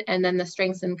Woodcock-Johnson, and then the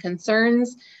strengths and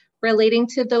concerns relating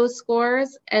to those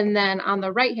scores. And then on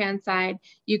the right-hand side,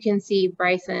 you can see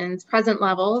Bryson's present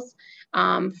levels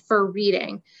for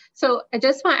reading. So I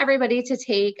just want everybody to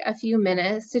take a few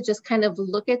minutes to just kind of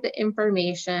look at the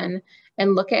information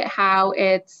and look at how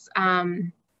it's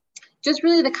just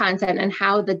really the content and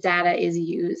how the data is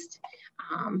used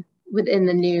within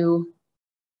the new,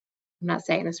 I'm not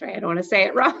saying this right, I don't want to say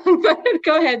it wrong, but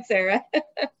go ahead, Sarah.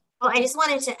 Well, I just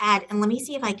wanted to add, and let me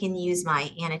see if I can use my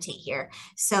annotate here.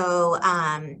 So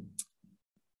I'm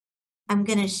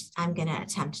gonna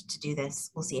attempt to do this.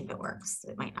 We'll see if it works.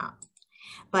 It might not.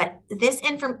 But this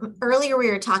earlier we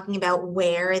were talking about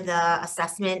where the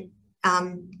assessment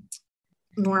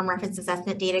norm reference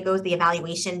assessment data goes, the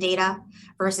evaluation data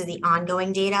versus the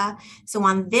ongoing data. So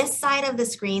on this side of the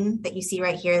screen that you see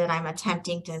right here that I'm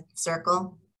attempting to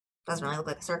circle, doesn't really look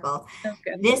like a circle.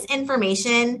 This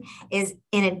information is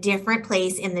in a different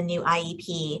place in the new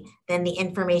IEP than the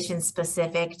information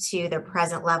specific to the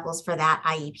present levels for that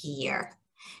IEP year.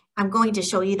 I'm going to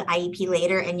show you the IEP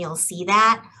later and you'll see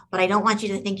that, but I don't want you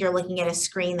to think you're looking at a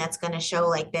screen that's going to show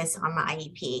like this on the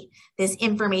IEP. This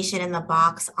information in the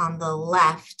box on the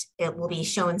left, it will be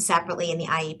shown separately in the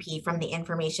IEP from the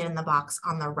information in the box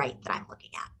on the right that I'm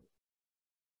looking at.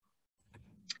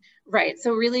 Right,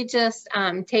 so really just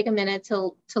take a minute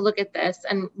to look at this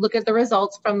and look at the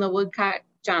results from the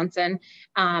Woodcock-Johnson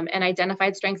and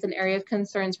identified strengths and area of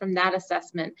concerns from that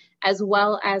assessment, as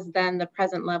well as then the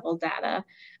present level data.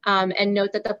 And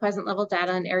note that the present level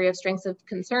data and area of strengths of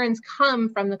concerns come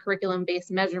from the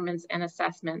curriculum-based measurements and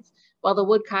assessments, while the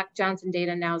Woodcock-Johnson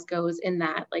data now goes in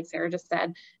that, like Sarah just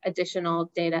said, additional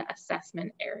data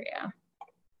assessment area.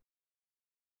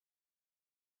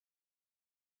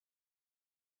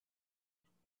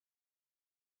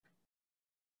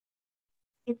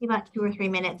 It's about 2 or 3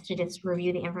 minutes to just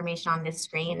review the information on this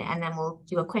screen, and then we'll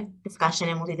do a quick discussion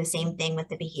and we'll do the same thing with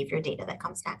the behavior data that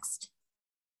comes next.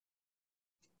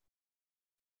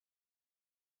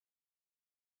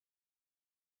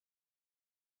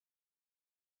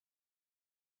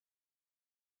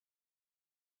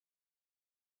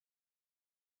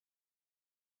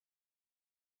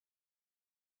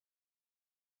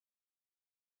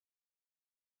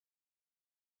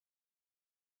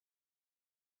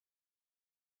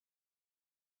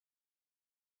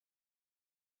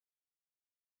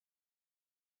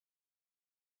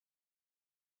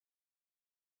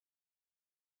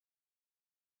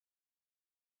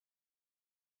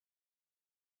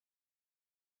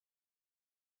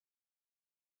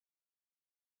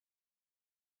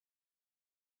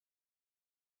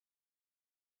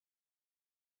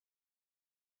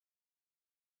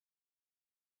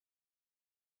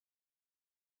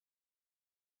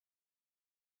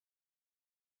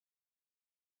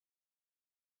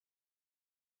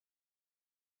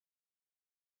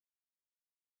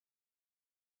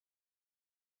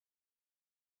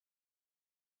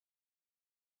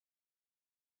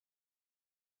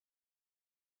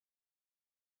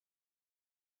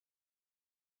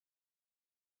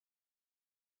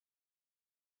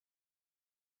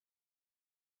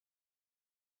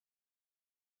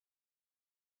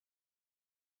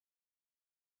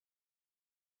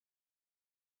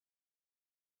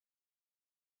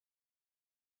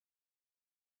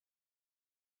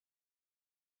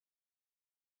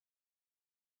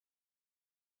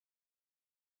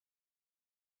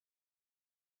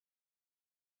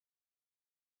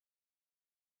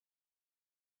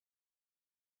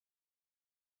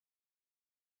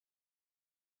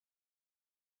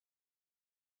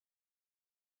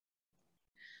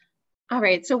 All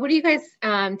right, so what are you guys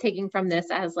taking from this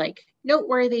as like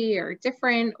noteworthy or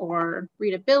different or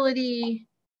readability?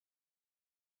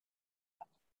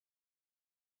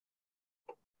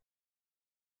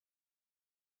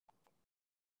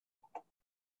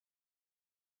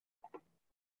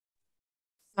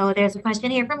 So there's a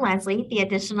question here from Leslie. The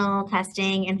additional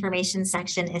testing information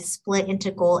section is split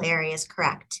into goal areas,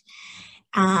 correct?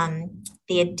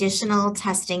 The additional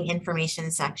testing information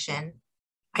section,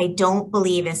 I don't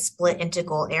believe is split into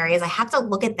goal areas. I have to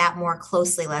look at that more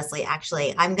closely, Leslie,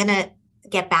 actually. I'm going to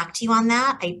get back to you on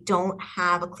that. I don't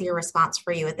have a clear response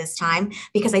for you at this time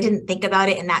because I didn't think about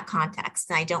it in that context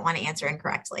and I don't want to answer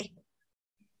incorrectly.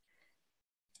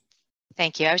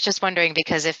 Thank you. I was just wondering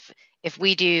because if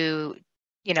we do,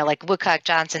 you know, like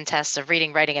Woodcock-Johnson tests of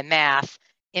reading, writing, and math,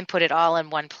 input it all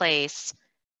in one place,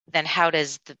 then how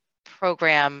does the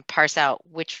program parse out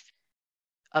which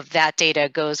of that data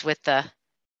goes with the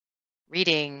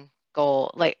reading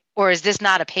goal? Like, or is this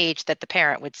not a page that the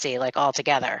parent would see like all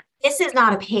together? This is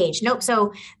not a page. Nope.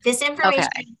 So this information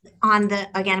on the,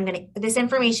 again, this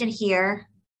information here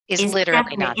is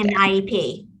literally not in the there.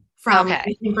 IEP from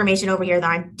this information over here.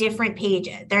 They're on different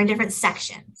pages. They're in different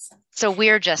sections. So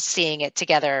we're just seeing it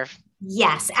together.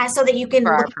 Yes, so that you can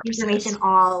look at purposes. information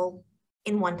all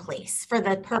in one place for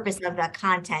the purpose of the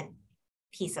content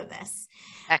piece of this.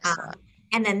 Excellent.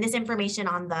 And then this information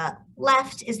on the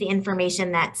left is the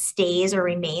information that stays or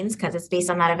remains because it's based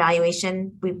on that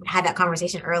evaluation. We had that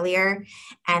conversation earlier.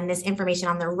 And this information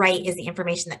on the right is the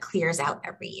information that clears out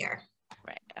every year.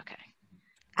 Right, okay.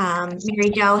 Mary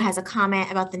Jo has a comment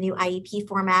about the new IEP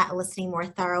format, eliciting more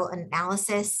thorough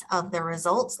analysis of the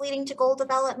results leading to goal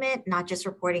development, not just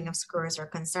reporting of scores or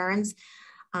concerns.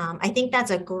 I think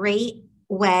that's a great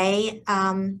way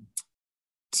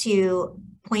to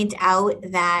point out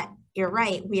that you're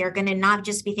right. We are going to not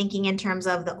just be thinking in terms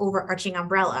of the overarching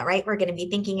umbrella, right? We're going to be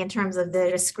thinking in terms of the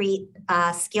discrete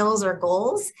skills or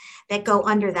goals that go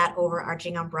under that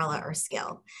overarching umbrella or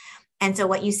skill. And so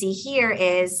what you see here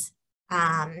is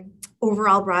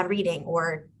overall broad reading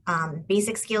or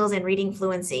basic skills in reading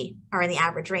fluency are in the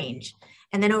average range.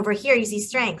 And then over here, you see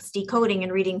strengths, decoding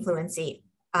and reading fluency,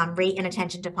 rate and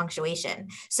attention to punctuation.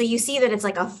 So you see that it's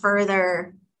like a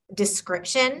further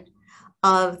description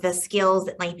of the skills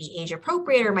that might be age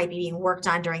appropriate or might be being worked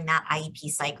on during that IEP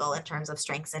cycle in terms of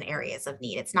strengths and areas of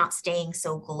need. It's not staying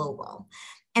so global.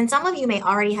 And some of you may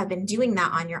already have been doing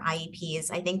that on your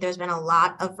IEPs. I think there's been a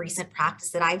lot of recent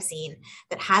practice that I've seen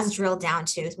that has drilled down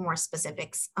to more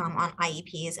specifics on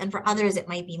IEPs. And for others, it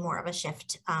might be more of a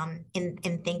shift in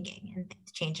thinking and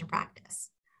change in practice.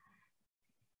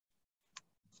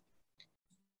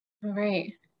 All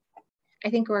right. I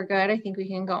think we're good. I think we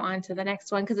can go on to the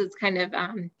next one because it's kind of,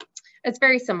 it's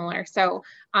very similar. So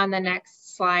on the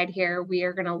next slide here, we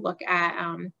are going to look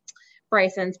at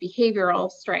Bryson's behavioral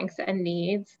strengths and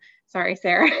needs. Sorry,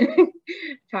 Sarah,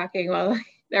 talking well,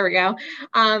 there we go.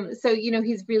 So, you know,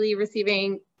 he's really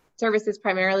receiving services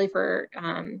primarily for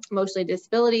emotional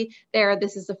disability there.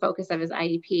 This is the focus of his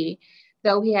IEP.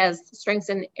 Though he has strengths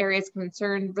and areas of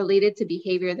concern related to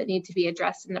behavior that need to be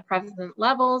addressed in the present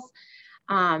levels.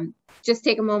 Just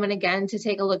take a moment again to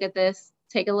take a look at this,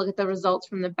 take a look at the results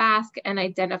from the BASC and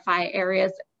identify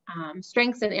areas,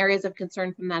 strengths and areas of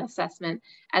concern from that assessment,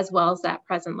 as well as that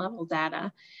present level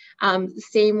data.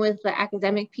 Same with the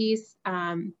academic piece.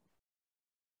 The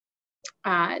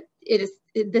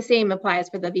same applies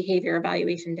for the behavior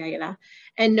evaluation data.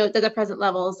 And note that the present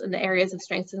levels and the areas of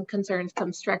strengths and concerns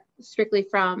come strictly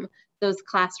from those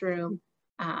classroom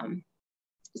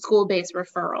school-based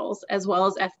referrals, as well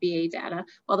as FBA data.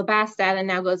 While the BASC data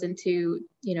now goes into,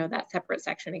 you know, that separate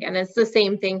section again. It's the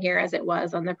same thing here as it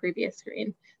was on the previous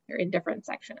screen. They're in different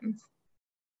sections.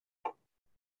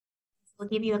 We'll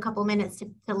give you a couple minutes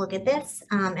to look at this,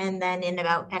 and then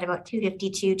at about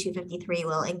 2:52, 2:53,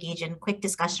 we'll engage in quick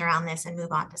discussion around this and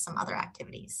move on to some other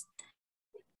activities.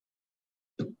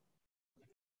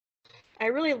 I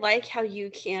really like how you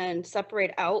can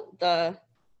separate out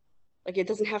like it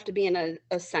doesn't have to be in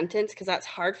a sentence because that's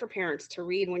hard for parents to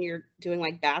read when you're doing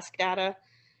like BASC data.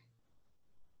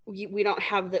 We don't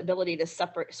have the ability to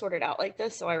sort it out like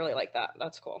this. So I really like that.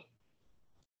 That's cool.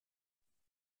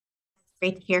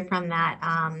 Great to hear from that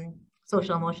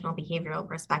social emotional behavioral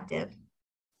perspective.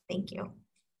 Thank you.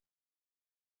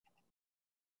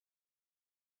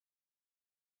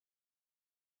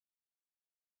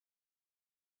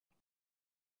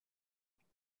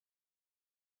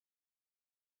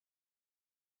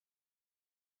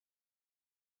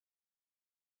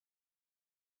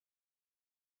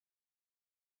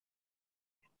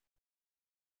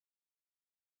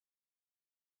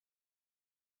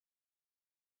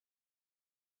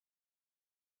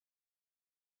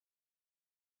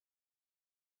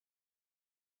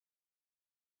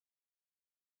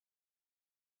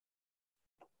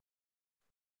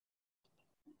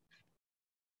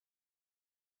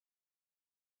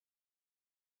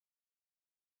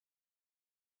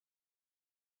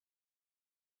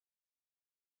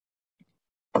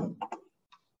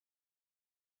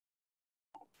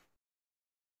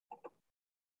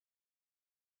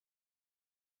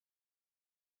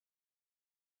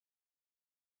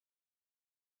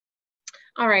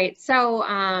 All right, so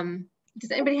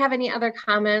does anybody have any other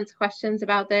comments, questions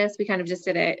about this? We kind of just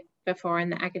did it before in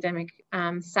the academic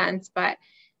sense, but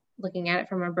looking at it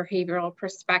from a behavioral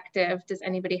perspective, does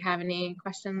anybody have any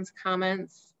questions,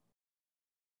 comments,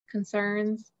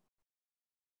 concerns?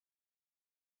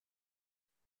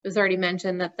 It was already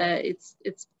mentioned that it's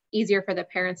easier for the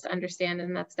parents to understand,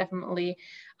 and that's definitely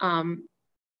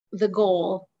the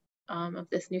goal of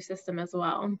this new system as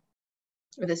well,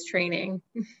 or this training.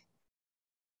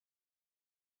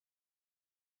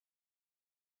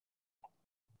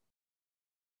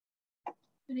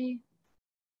 Maybe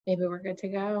we're good to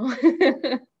go.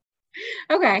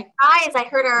 Okay. Guys, I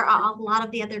heard a lot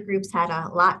of the other groups had a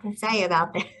lot to say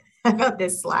about this, about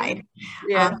this slide.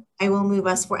 Yeah. I will move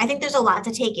us forward. I think there's a lot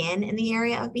to take in the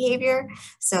area of behavior.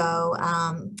 So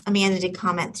Amanda did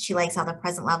comment she likes how the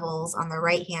present levels on the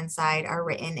right-hand side are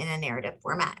written in a narrative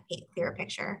format, paint a clearer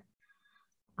picture.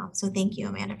 So thank you,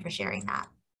 Amanda, for sharing that.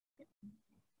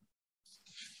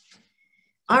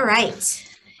 All right.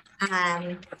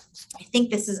 I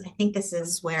think this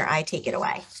is where I take it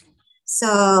away.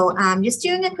 So just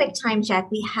doing a quick time check,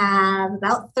 we have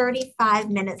about 35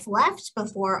 minutes left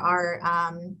before our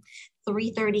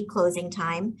 3:30 closing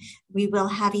time. We will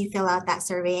have you fill out that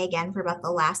survey again for about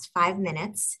the last 5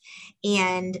 minutes.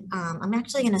 And I'm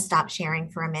actually going to stop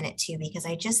sharing for a minute too, because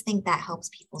I just think that helps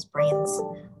people's brains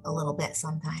a little bit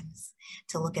sometimes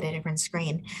to look at a different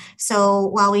screen. So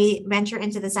while we venture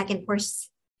into the second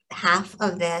half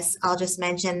of this, I'll just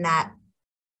mention that,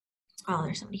 oh,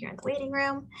 there's somebody here in the waiting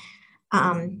room.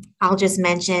 I'll just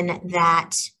mention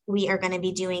that we are going to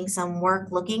be doing some work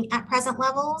looking at present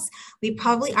levels. We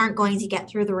probably aren't going to get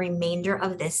through the remainder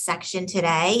of this section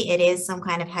today. It is some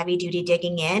kind of heavy duty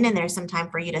digging in, and there's some time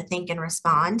for you to think and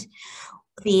respond.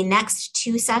 The next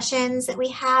 2 sessions that we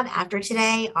have after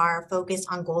today are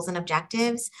focused on goals and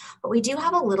objectives, but we do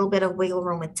have a little bit of wiggle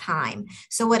room with time.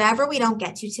 So whatever we don't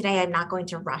get to today, I'm not going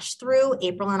to rush through.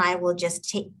 April and I will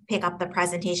just pick up the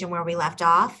presentation where we left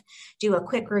off, do a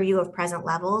quick review of present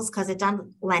levels, because it does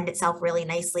lend itself really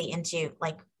nicely into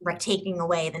like taking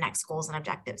away the next goals and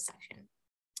objectives section.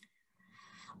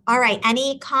 All right,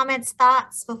 any comments,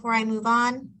 thoughts before I move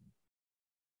on?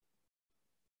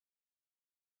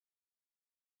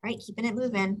 All right, keeping it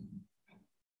moving.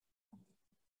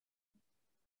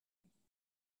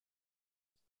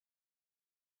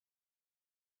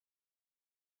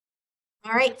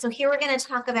 All right, so here we're going to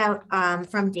talk about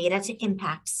from data to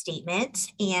impact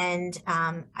statement. And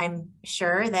I'm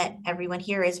sure that everyone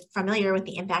here is familiar with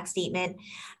the impact statement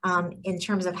in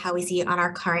terms of how we see it on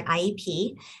our current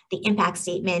IEP. The impact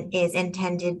statement is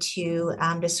intended to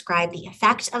describe the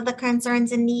effect of the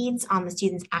concerns and needs on the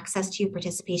students' access to,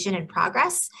 participation, and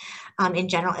progress in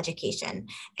general education.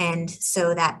 And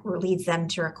so that leads them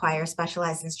to require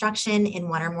specialized instruction in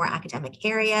one or more academic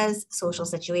areas, social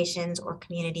situations, or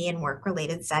community and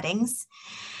work-related settings.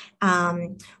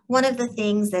 One of the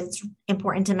things that's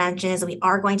important to mention is that we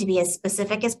are going to be as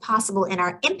specific as possible in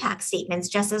our impact statements,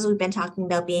 just as we've been talking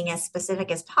about being as specific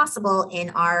as possible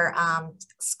in our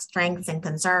strengths and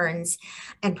concerns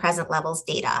and present levels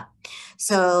data.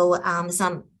 So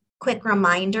some quick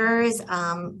reminders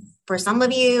for some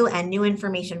of you and new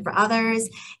information for others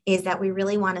is that we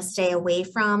really want to stay away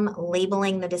from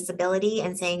labeling the disability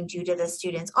and saying due to the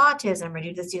student's autism or due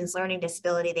to the student's learning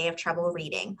disability, they have trouble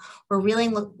reading. We're really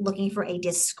looking for a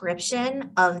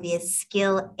description of the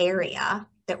skill area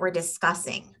that we're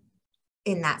discussing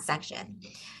in that section.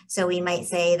 So we might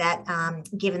say that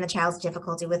given the child's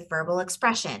difficulty with verbal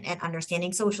expression and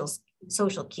understanding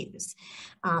social cues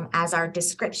as our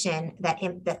description that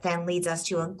then leads us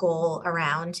to a goal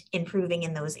around improving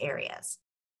in those areas.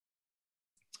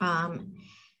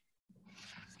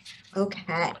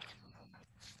 Okay,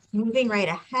 moving right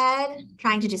ahead,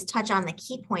 trying to just touch on the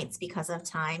key points because of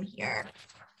time here.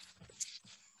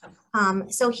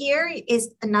 So here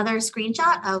is another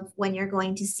screenshot of when you're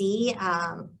going to see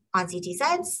on CT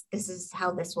SEDS, this is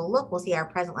how this will look. We'll see our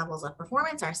present levels of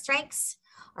performance, our strengths,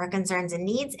 our concerns and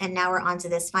needs. And now we're on to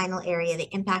this final area,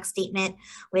 the impact statement,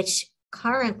 which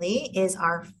currently is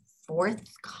our 4th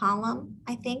column,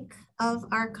 I think, of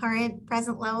our current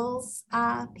present levels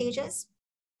pages.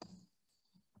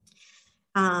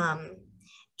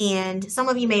 And some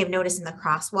of you may have noticed in the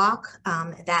crosswalk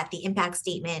that the impact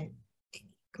statement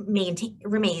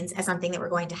remains as something that we're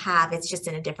going to have. It's just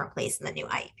in a different place in the new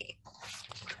IEP.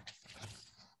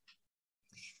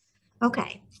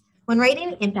 Okay, when writing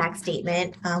an impact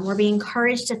statement, we're being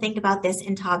encouraged to think about this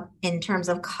in terms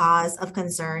of cause of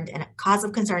concern and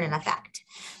effect.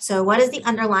 So what is the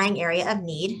underlying area of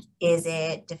need? Is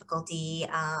it difficulty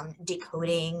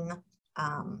decoding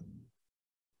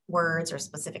words or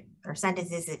specific or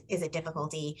sentences? Is it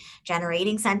difficulty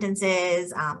generating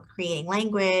sentences, creating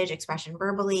language, expression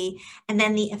verbally? And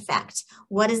then the effect.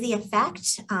 What is the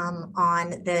effect on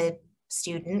the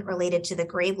student related to the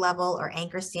grade level or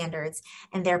anchor standards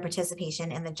and their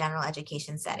participation in the general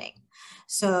education setting?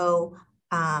 So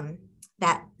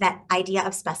that idea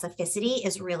of specificity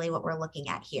is really what we're looking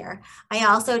at here. I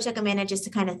also took a minute just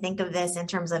to kind of think of this in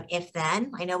terms of if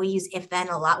then. I know we use if then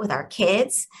a lot with our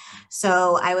kids.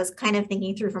 So I was kind of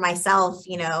thinking through for myself,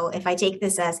 you know, if I take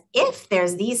this as if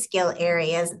there's these skill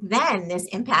areas, then this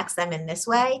impacts them in this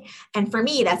way. And for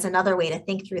me, that's another way to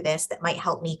think through this that might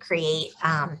help me create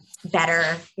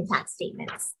better impact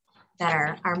statements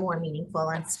that are more meaningful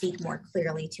and speak more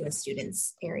clearly to a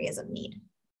student's areas of need.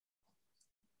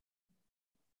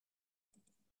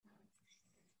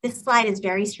 This slide is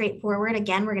very straightforward.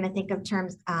 Again, we're going to think of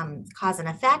terms cause and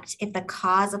effect. If the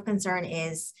cause of concern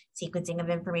is sequencing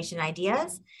of information and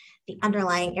ideas, the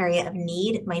underlying area of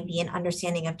need might be an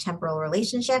understanding of temporal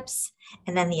relationships.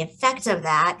 And then the effect of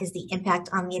that is the impact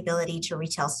on the ability to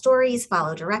retell stories,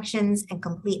 follow directions, and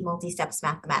complete multi-steps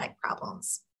mathematic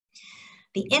problems.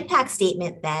 The impact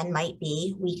statement then might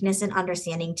be weakness in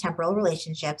understanding temporal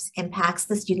relationships impacts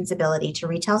the student's ability to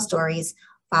retell stories,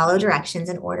 follow directions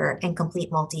in order, and complete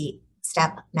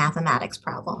multi-step mathematics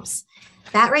problems.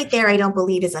 That right there, I don't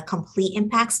believe is a complete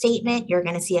impact statement. You're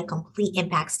going to see a complete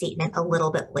impact statement a little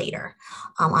bit later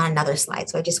on another slide.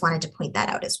 So I just wanted to point that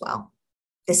out as well.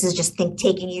 This is just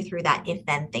taking you through that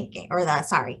if-then thinking, or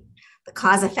the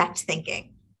cause-effect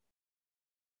thinking.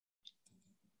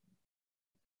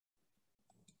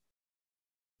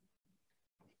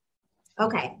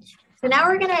 Okay, so now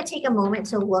we're going to take a moment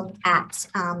to look at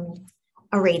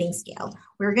a rating scale.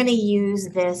 We're going to use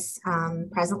this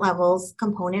present levels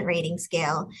component rating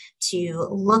scale to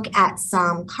look at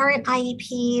some current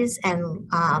IEPs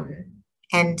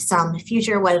and some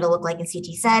future, what it'll look like in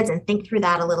CT SEDS, and think through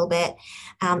that a little bit.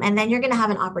 And then you're going to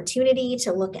have an opportunity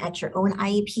to look at your own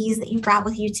IEPs that you brought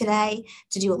with you today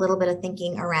to do a little bit of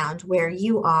thinking around where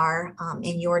you are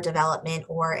in your development,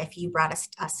 or if you brought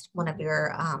one of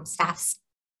your staff's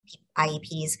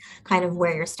IEPs, kind of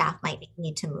where your staff might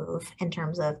need to move in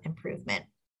terms of improvement.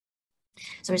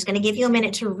 So I'm just going to give you a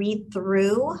minute to read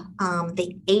through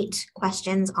the 8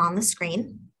 questions on the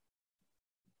screen.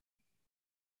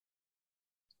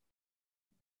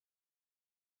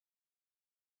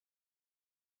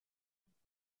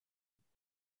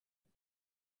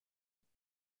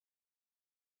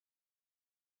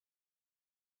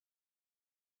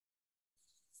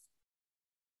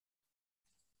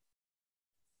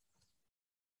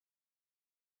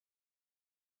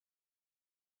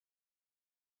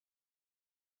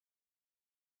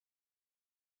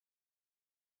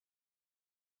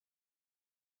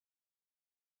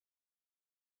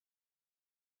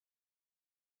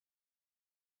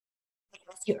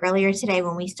 You earlier today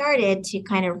when we started to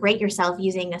kind of rate yourself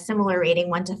using a similar rating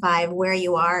 1 to 5 where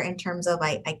you are in terms of,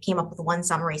 I came up with one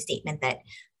summary statement that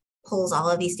pulls all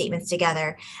of these statements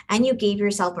together, and you gave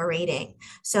yourself a rating.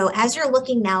 So as you're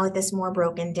looking now at this more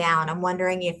broken down, I'm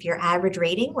wondering if your average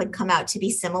rating would come out to be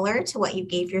similar to what you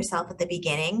gave yourself at the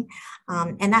beginning.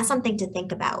 And that's something to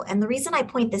think about. And the reason I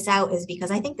point this out is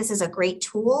because I think this is a great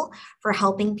tool for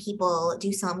helping people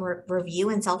do some review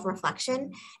and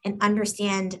self-reflection and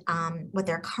understand what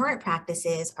their current practice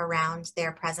is around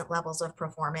their present levels of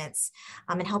performance,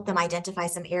 and help them identify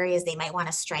some areas they might want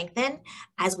to strengthen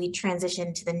as we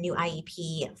transition to the new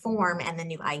IEP form and the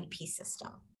new IEP system.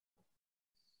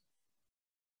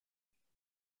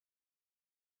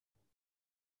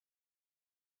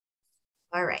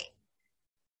 All right.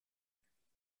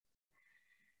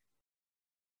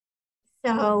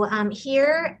 So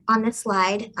here on this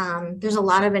slide, there's a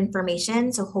lot of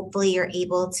information, so hopefully you're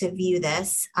able to view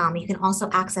this. You can also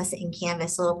access it in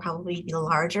Canvas, so it'll probably be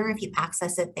larger if you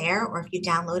access it there or if you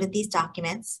downloaded these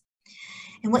documents.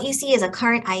 And what you see is a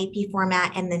current IEP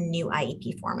format and the new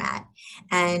IEP format.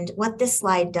 And what this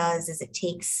slide does is it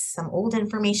takes some old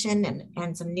information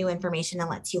and some new information and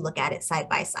lets you look at it side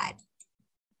by side.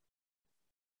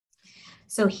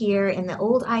 So here in the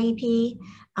old IEP,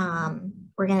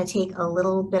 we're going to take a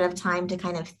little bit of time to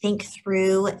kind of think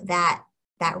through that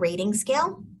rating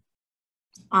scale.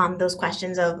 Those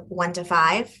questions of 1 to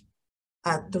 5,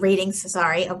 the ratings,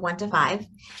 sorry, of 1 to 5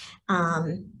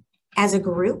 as a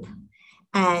group,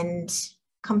 and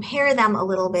compare them a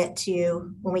little bit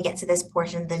to, when we get to this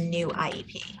portion, the new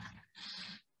IEP.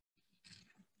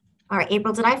 All right,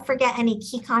 April, did I forget any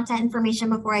key content information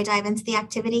before I dive into the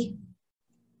activity?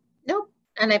 Nope,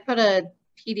 and I put a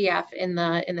PDF in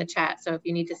the chat, so if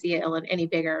you need to see it any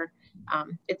bigger,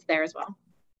 it's there as well.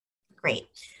 Great.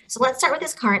 So let's start with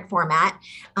this current format.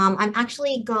 I'm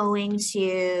actually going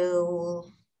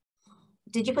to,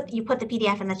 did you put the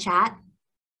PDF in the chat?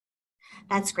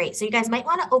 That's great. So you guys might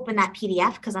want to open that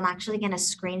PDF because I'm actually going to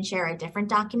screen share a different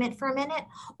document for a minute.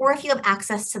 Or if you have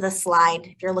access to the slide,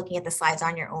 if you're looking at the slides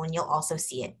on your own, you'll also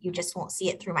see it. You just won't see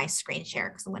it through my screen share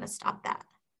because I'm going to stop that.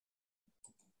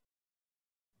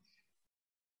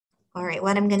 All right,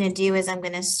 what I'm going to do is I'm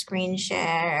going to screen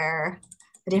share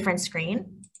a different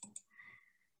screen.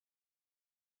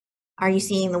 Are you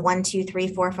seeing the 1, 2, 3,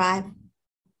 4, 5?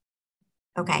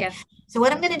 Okay. Yes. So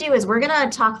what I'm going to do is we're going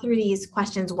to talk through these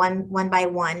questions one by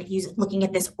one, looking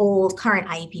at this old current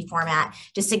IEP format,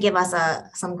 just to give us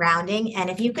some grounding. And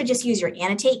if you could just use your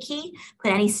annotate key,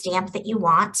 put any stamp that you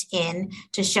want in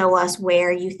to show us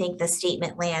where you think the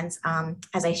statement lands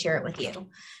as I share it with you.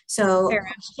 So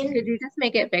Sarah, could you just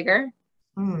make it bigger?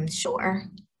 Sure.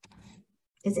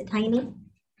 Is it tiny?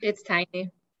 It's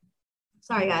tiny.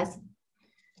 Sorry, guys.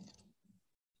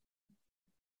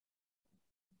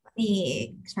 Let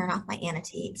me turn off my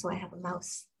annotate so I have a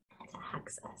mouse to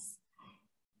access.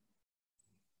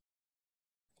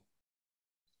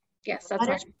 Yes, that's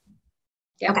much.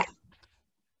 Yep. Okay.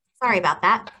 Sorry about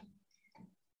that.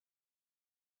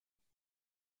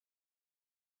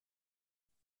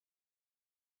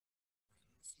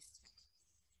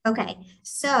 Okay,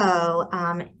 so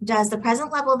does the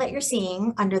present level that you're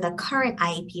seeing under the current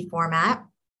IEP format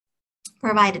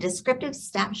provide a descriptive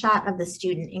snapshot of the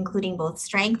student, including both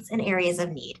strengths and areas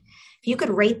of need? If you could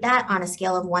rate that on a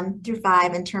scale of 1 through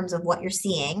 5 in terms of what you're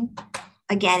seeing,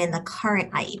 again, in the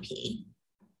current IEP.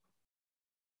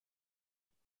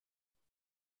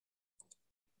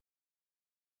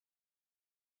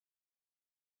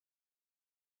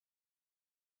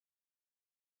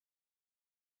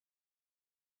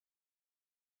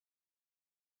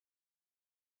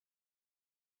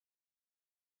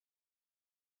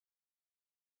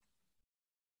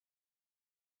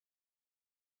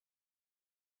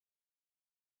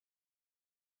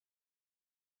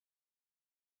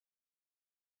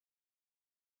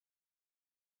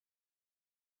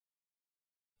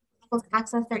 Able to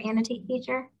access their annotate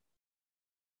feature?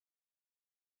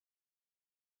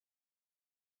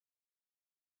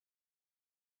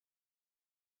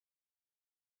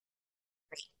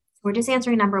 Great. We're just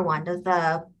answering number 1. Does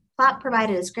the plot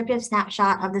provide a descriptive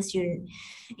snapshot of the student,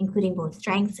 including both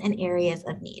strengths and areas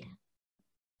of need?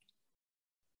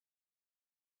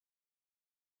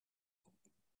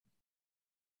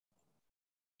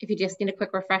 If you just need a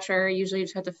quick refresher, usually you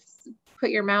just have to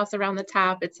put your mouse around the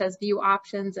top. It says view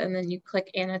options, and then you click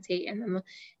annotate, and then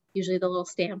usually the little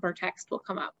stamp or text will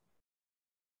come up.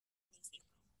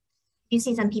 You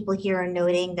see some people here are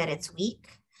noting that it's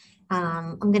weak.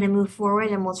 I'm going to move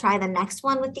forward and we'll try the next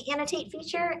one with the annotate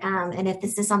feature. And if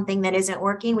this is something that isn't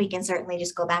working, we can certainly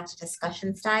just go back to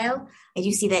discussion style. I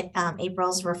do see that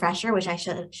April's refresher, which I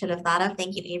should have thought of.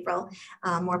 Thank you, April.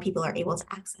 More people are able to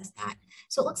access that.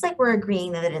 So it looks like we're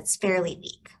agreeing that it's fairly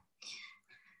weak.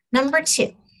 Number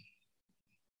 2.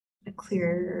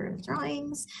 Clear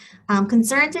drawings.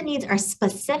 Concerns and needs are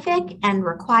specific and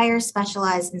require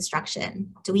specialized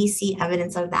instruction. Do we see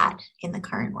evidence of that in the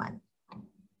current one?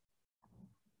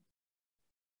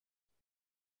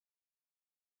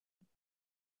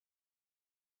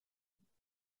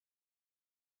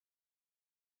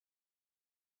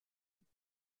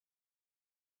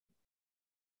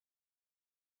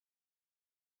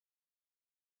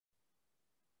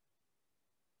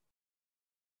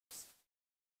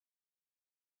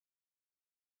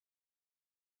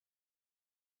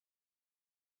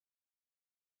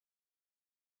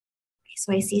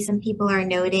 So I see some people are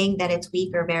noting that it's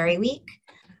weak or very weak.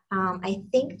 I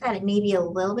think that it may be a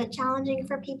little bit challenging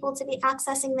for people to be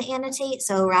accessing the annotate.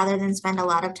 So rather than spend a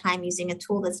lot of time using a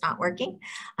tool that's not working,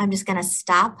 I'm just going to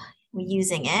stop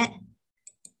using it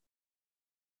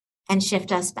and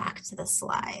shift us back to the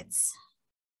slides.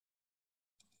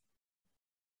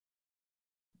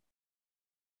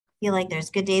 I feel like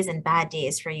there's good days and bad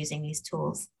days for using these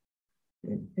tools.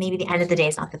 Maybe the end of the day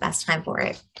is not the best time for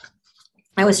it.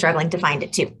 I was struggling to find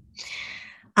it too.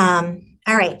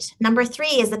 All right, number 3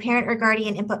 is the parent or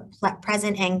guardian input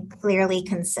present and clearly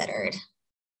considered.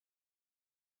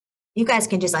 You guys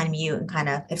can just unmute and kind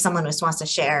of, if someone just wants to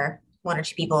share, 1 or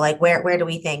 2 people, like where do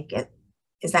we think it,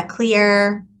 is that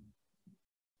clear?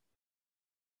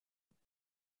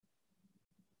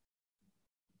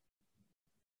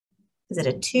 Is it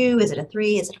a 2? Is it a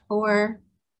 3? Is it a 4?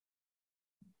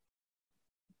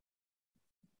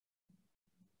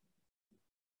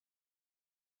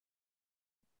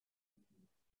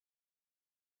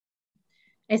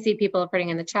 I see people putting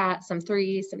in the chat some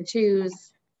 3s, some 2s.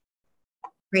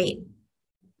 Great.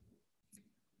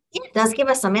 Yeah, it does give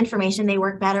us some information. They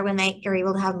work better when they are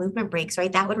able to have movement breaks,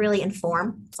 right? That would really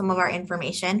inform some of our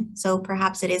information. So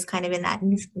perhaps it is kind of in that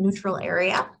neutral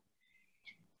area.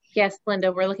 Yes,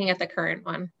 Linda, we're looking at the current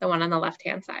one, the one on the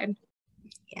left-hand side.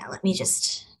 Yeah, let me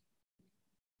just.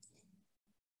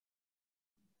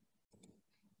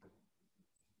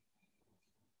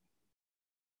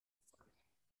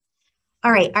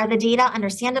 All right, are the data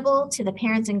understandable to the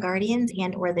parents and guardians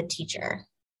and or the teacher?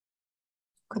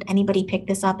 Could anybody pick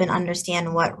this up and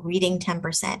understand what reading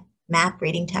 10%, math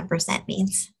reading 10%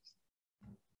 means?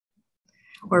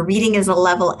 Or reading is a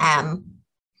level M.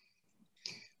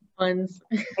 Ones.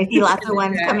 I see lots of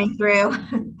ones coming through.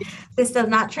 This does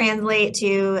not translate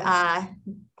to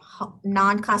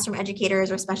non-classroom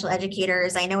educators or special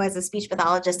educators. I know as a speech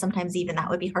pathologist, sometimes even that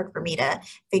would be hard for me to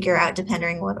figure out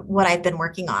depending what I've been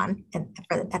working on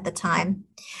at the time.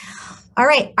 All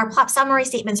right, our plot summary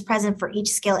statements present for each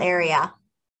skill area,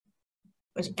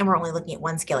 and we're only looking at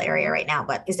one skill area right now,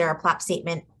 but is there a plot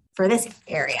statement for this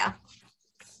area?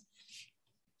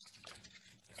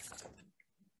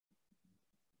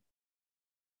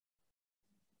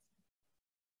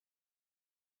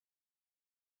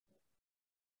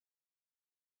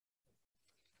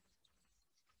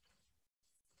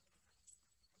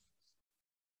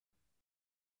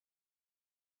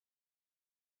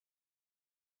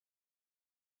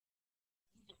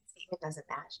 It doesn't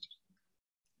match.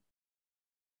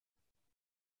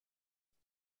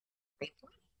 It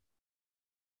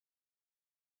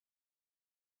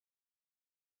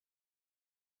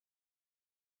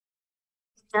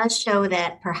does show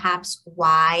that perhaps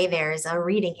why there's a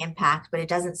reading impact, but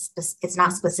it's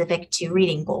not specific to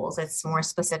reading goals. It's more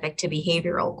specific to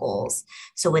behavioral goals.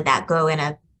 So would that go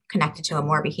in connected to a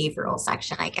more behavioral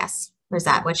section, I guess? Was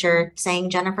that what you're saying,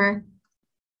 Jennifer?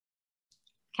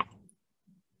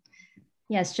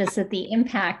 Yes, just that the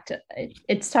impact,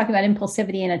 it's talking about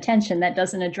impulsivity and attention. That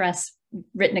doesn't address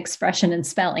written expression and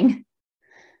spelling.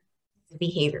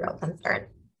 Behavioral concern.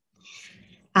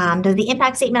 Does the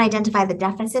impact statement identify the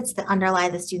deficits that underlie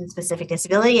the student's specific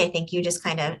disability? I think you just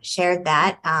kind of shared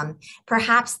that.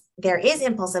 Perhaps there is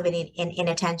impulsivity and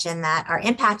inattention that are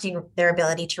impacting their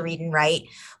ability to read and write,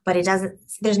 but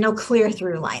there's no clear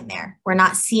through line there. We're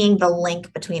not seeing the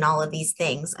link between all of these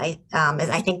things. I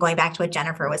think going back to what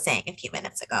Jennifer was saying a few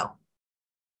minutes ago.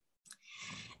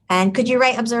 And could you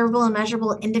write observable and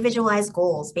measurable individualized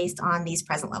goals based on these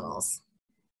present levels?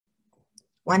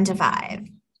 1 to 5.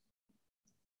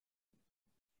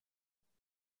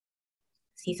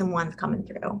 See some ones coming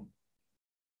through.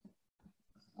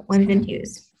 1s and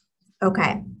 2s.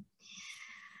 Okay.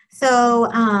 So,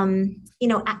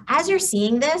 as you're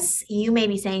seeing this, you may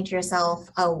be saying to yourself,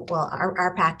 oh, well,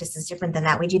 our practice is different than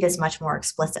that. We do this much more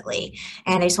explicitly.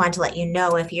 And I just wanted to let you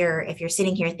know if you're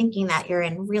sitting here thinking that you're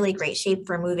in really great shape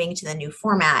for moving to the new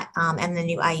format and the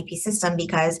new IEP system,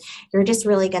 because you're just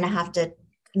really going to have to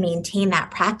maintain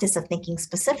that practice of thinking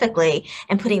specifically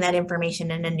and putting that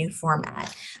information in a new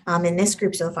format. And this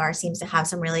group so far seems to have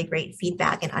some really great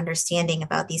feedback and understanding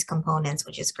about these components,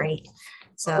 which is great.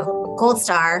 So gold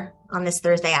star on this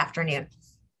Thursday afternoon.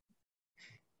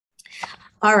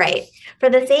 All right, for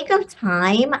the sake of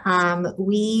time,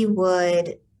 we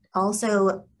would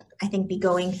also, I think, be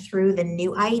going through the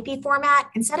new IEP format.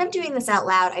 Instead of doing this out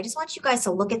loud, I just want you guys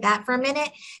to look at that for a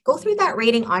minute, go through that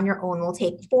rating on your own. We'll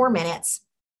take 4 minutes.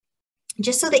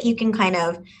 Just so that you can kind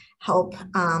of help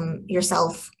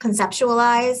yourself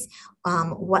conceptualize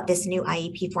what this new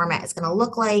IEP format is going to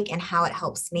look like and how it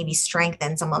helps maybe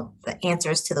strengthen some of the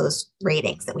answers to those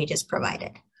ratings that we just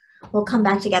provided. We'll come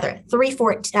back together at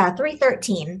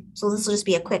 3:13. So this will just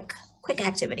be a quick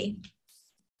activity.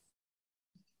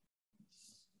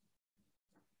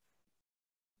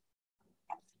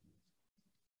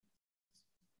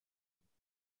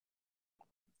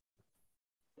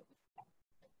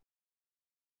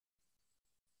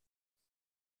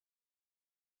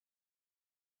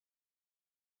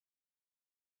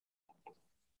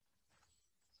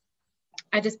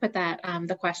 I just put that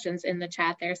the questions in the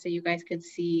chat there so you guys could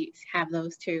have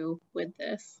those too with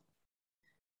this.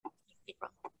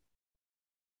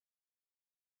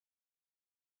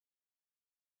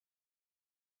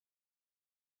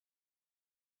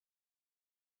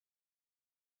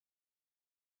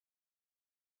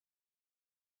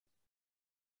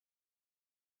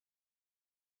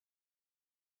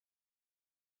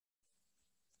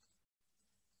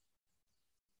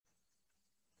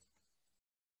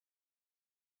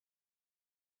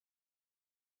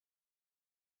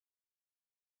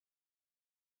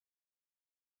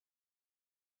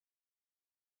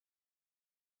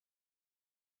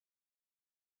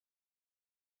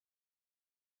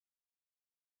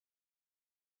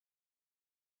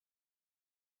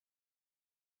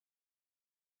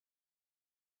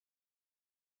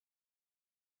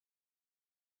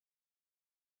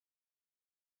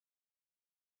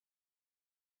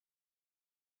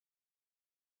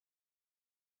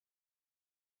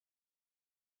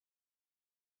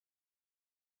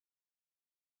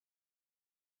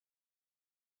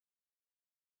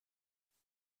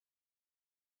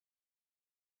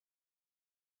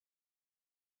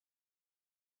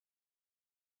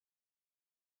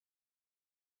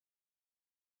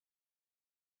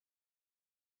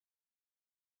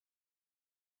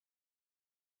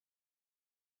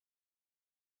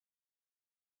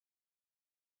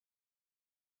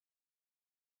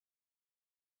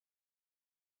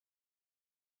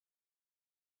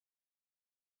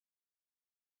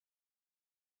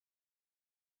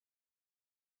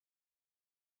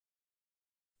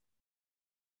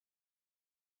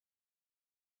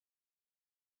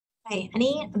 Okay,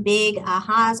 any big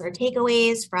ahas or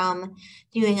takeaways from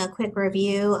doing a quick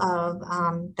review of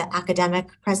the academic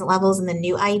present levels in the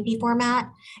new IEP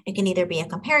format? It can either be a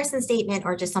comparison statement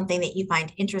or just something that you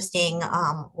find interesting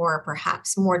or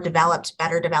perhaps more developed,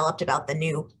 better developed about the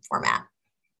new format.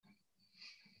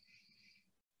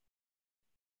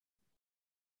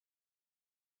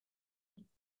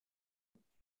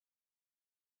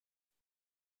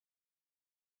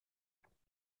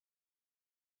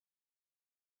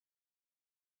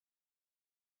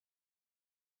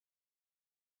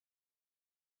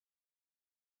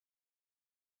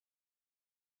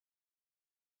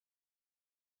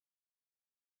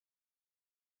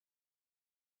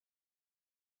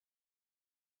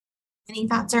 Any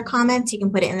thoughts or comments? You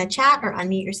can put it in the chat or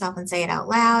unmute yourself and say it out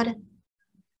loud.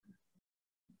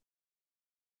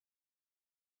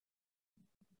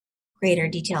 Greater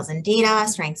details and data,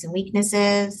 strengths and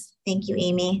weaknesses. Thank you,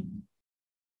 Amy.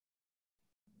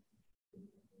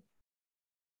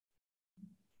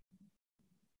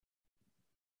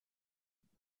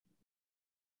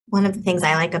 One of the things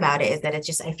I like about it is that it's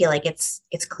just, I feel like it's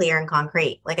clear and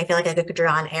concrete. Like I feel like I could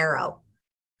draw an arrow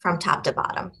from top to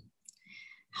bottom.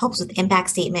 Helps with impact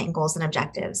statement and goals and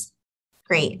objectives.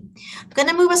 Great. I'm going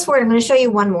to move us forward. I'm going to show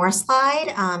you one more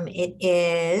slide. It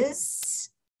is,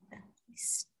 let me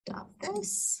stop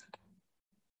this.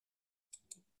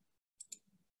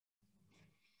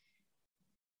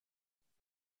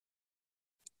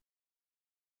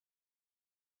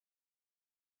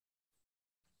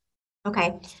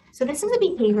 Okay, so this is a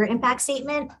behavior impact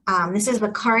statement. This is the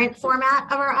current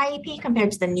format of our IEP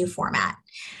compared to the new format.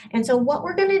 And so what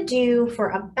we're going to do for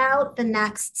about the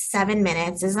next 7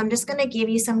 minutes is I'm just going to give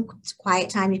you some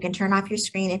quiet time. You can turn off your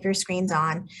screen if your screen's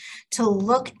on to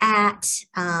look at,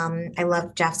 I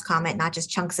love Jeff's comment, not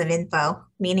just chunks of info,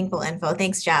 meaningful info.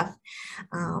 Thanks, Jeff.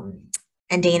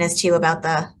 And Dana's too about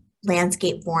the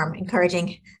landscape form,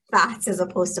 encouraging thoughts as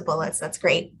opposed to bullets. That's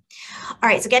great. All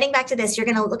right, so getting back to this, you're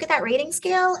going to look at that rating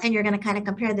scale and you're going to kind of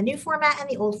compare the new format and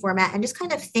the old format and just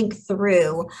kind of think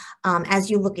through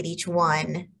as you look at each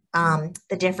one,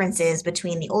 the differences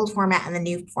between the old format and the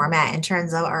new format in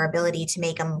terms of our ability to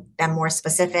make them more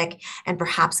specific and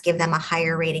perhaps give them a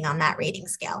higher rating on that rating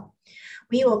scale.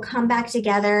 We will come back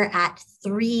together at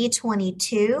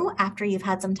 3:22 after you've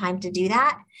had some time to do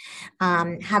that.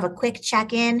 Have a quick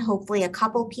check-in. Hopefully a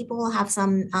couple people will have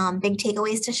some big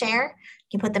takeaways to share.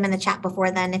 You can put them in the chat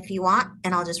before then if you want,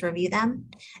 and I'll just review them.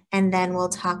 And then we'll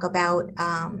talk about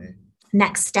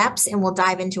next steps and we'll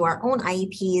dive into our own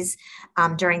IEPs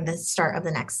during the start of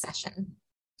the next session.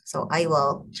 So I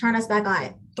will turn us back on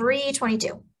at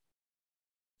 3:22.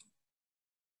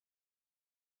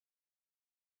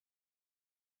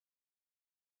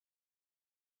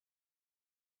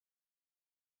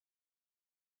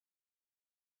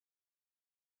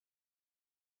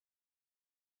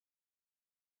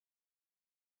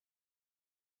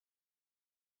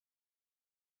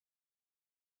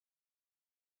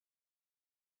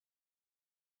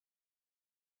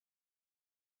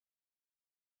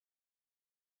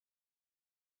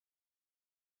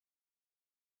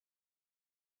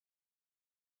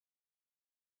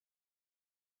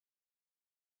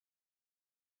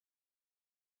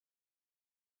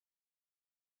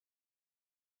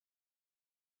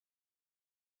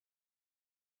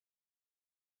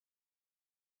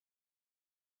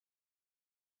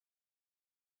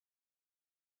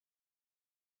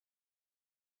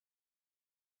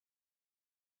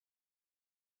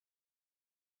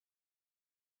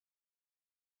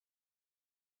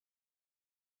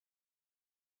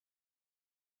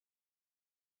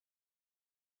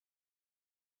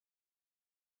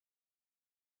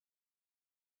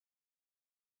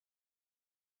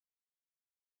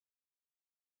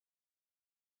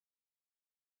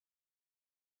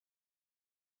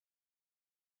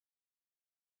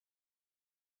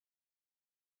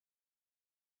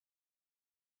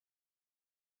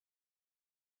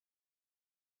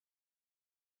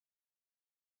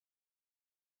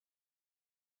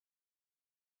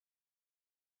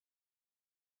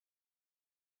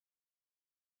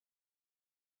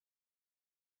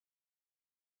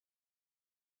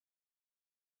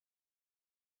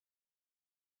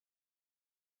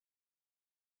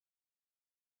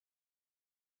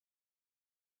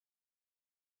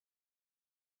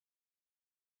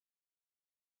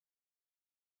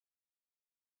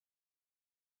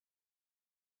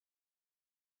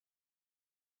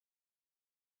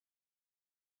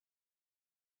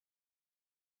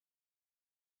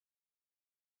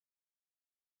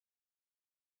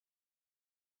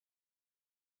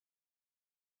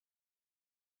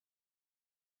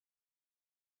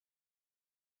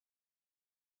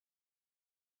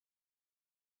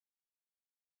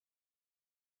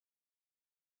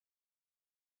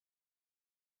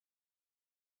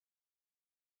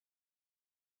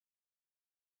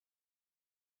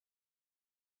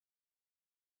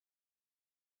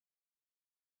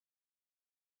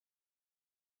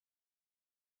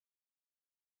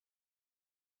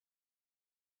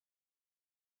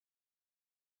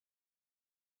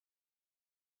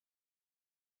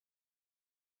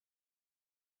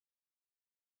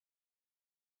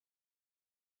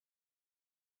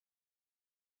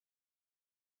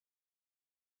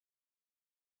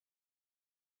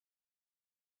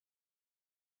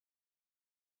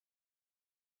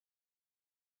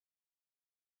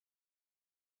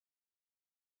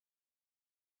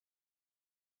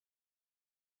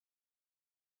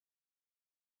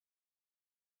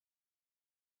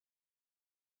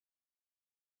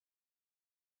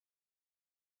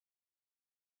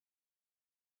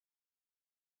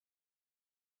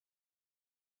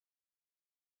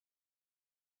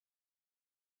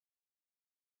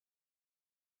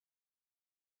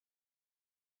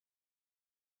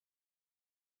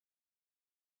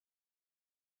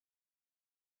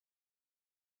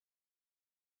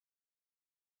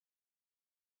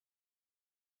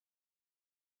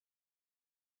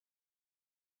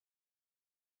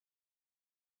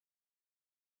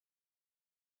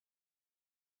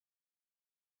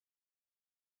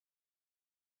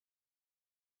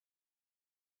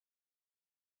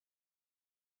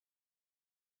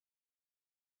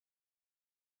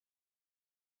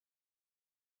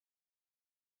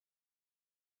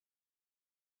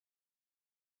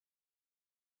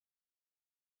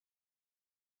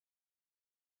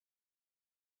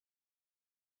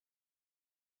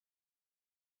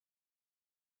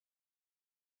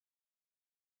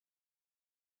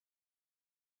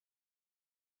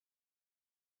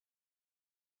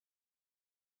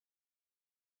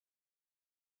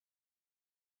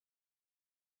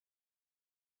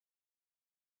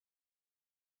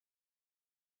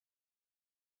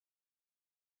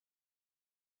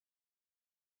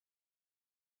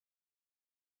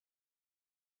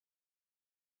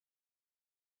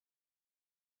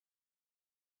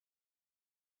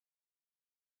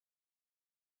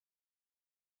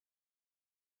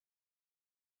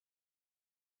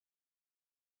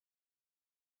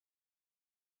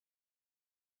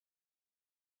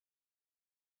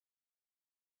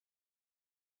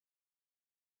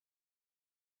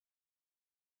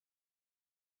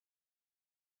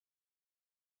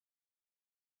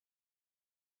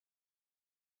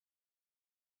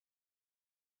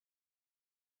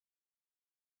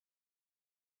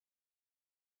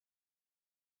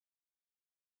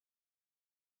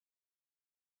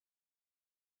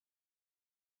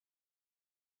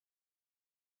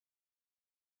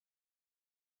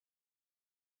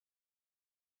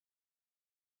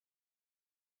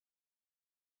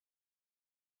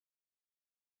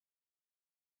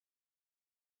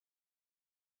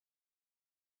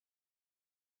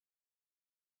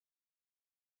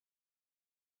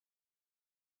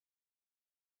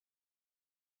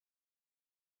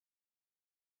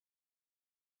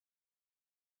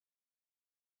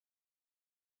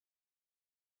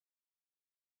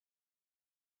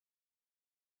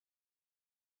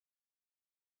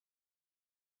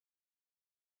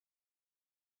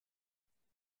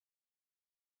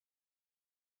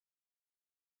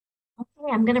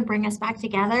 Okay, I'm going to bring us back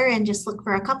together and just look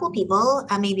for a couple people,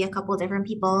 maybe a couple different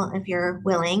people, if you're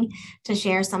willing, to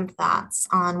share some thoughts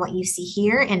on what you see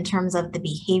here in terms of the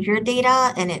behavior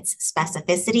data and its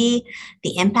specificity,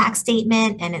 the impact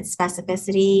statement and its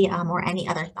specificity, or any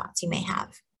other thoughts you may have.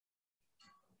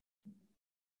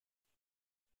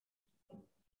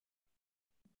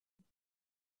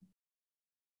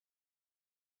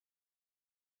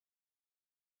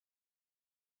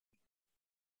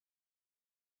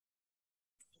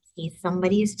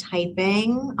 Somebody's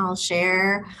typing. I'll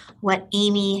share what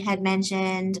Amy had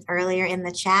mentioned earlier in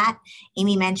the chat.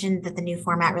 Amy mentioned that the new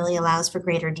format really allows for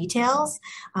greater details,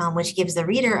 which gives the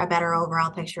reader a better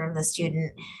overall picture of the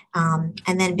student.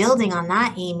 And then building on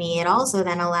that, Amy, it also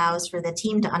then allows for the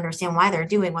team to understand why they're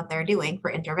doing what they're doing for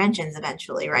interventions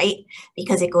eventually, right?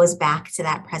 Because it goes back to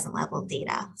that present level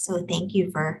data. So thank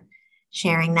you for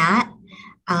sharing that.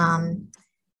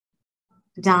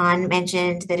 Don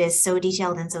mentioned that is so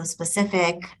detailed and so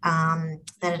specific that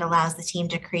it allows the team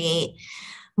to create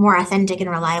more authentic and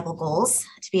reliable goals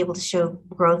to be able to show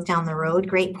growth down the road.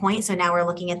 Great point. So now we're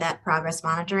looking at that progress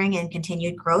monitoring and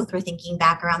continued growth. We're thinking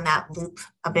back around that loop,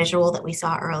 a visual that we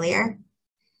saw earlier.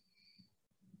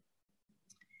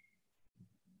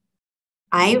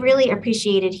 I really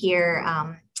appreciated here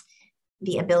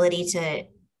the ability to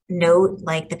note,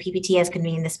 like, the PPT has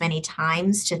convened this many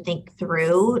times to think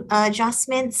through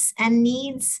adjustments and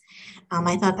needs.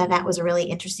 I thought that that was a really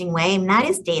interesting way, and that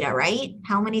is data, right?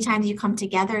 How many times you come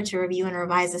together to review and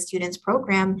revise a student's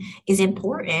program is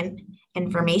important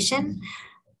information.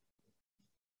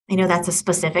 I know that's a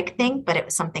specific thing, but it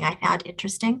was something I found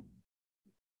interesting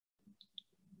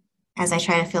as I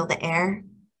try to fill the air.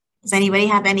 Does anybody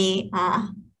have any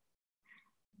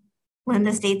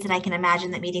Linda states that I can imagine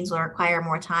that meetings will require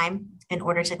more time in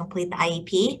order to complete the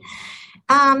IEP.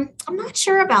 I'm not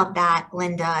sure about that,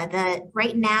 Linda.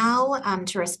 Right now,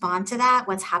 to respond to that,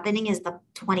 what's happening is the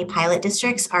 20 pilot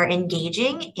districts are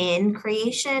engaging in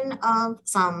creation of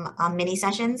some mini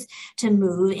sessions to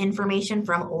move information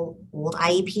from old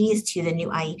IEPs to the new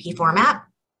IEP format.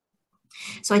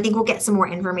 So I think we'll get some more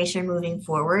information moving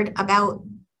forward about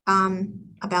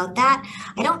that.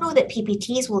 I don't know that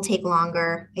PPTs will take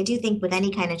longer. I do think with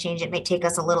any kind of change, it might take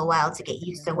us a little while to get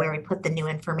used to where we put the new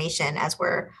information as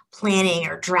we're planning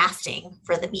or drafting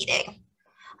for the meeting.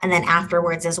 And then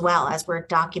afterwards, as well, as we're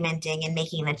documenting and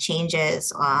making the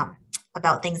changes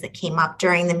about things that came up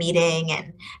during the meeting,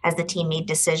 and as the team made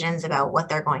decisions about what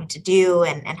they're going to do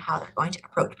and how they're going to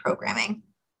approach programming.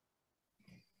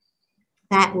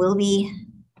 That will be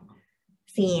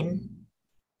seen.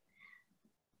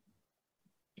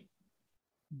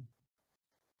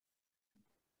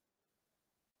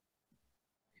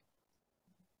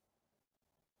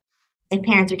 If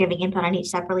parents are giving input on each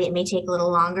separately, it may take a little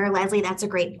longer. Leslie, that's a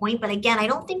great point. But again, I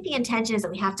don't think the intention is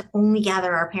that we have to only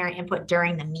gather our parent input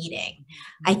during the meeting.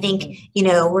 I think, you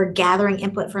know, we're gathering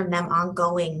input from them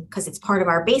ongoing because it's part of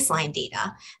our baseline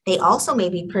data. They also may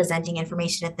be presenting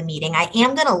information at the meeting. I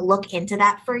am going to look into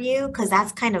that for you because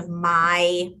that's kind of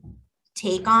my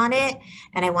take on it.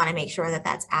 And I want to make sure that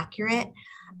that's accurate.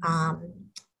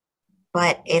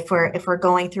 But if we're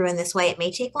going through in this way, it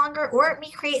may take longer, or it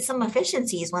may create some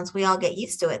efficiencies once we all get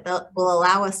used to it. That will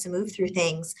allow us to move through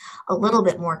things a little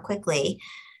bit more quickly.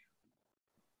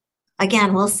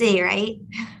 Again, we'll see, right?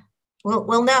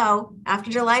 We'll know after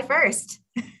July 1st,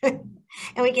 and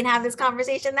we can have this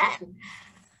conversation then.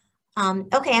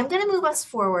 Okay, I'm going to move us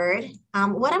forward.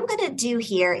 What I'm going to do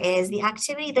here is the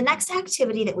next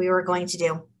activity that we were going to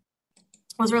do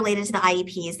was related to the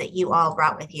IEPs that you all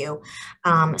brought with you.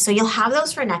 So you'll have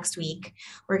those for next week.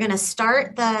 We're going to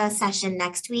start the session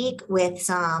next week with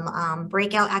some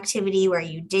breakout activity where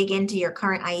you dig into your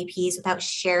current IEPs without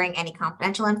sharing any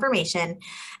confidential information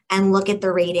and look at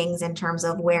the ratings in terms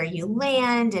of where you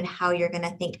land and how you're going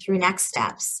to think through next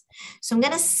steps. So I'm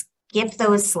going to skip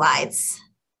those slides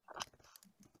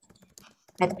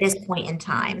at this point in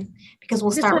time, because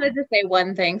we'll start. I just wanted to say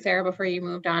one thing, Sarah, before you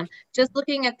moved on. Just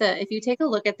looking at if you take a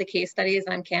look at the case studies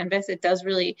on Canvas, it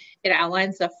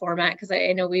outlines the format, because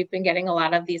I know we've been getting a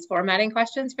lot of these formatting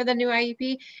questions for the new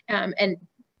IEP, and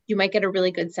you might get a really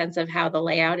good sense of how the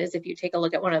layout is if you take a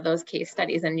look at one of those case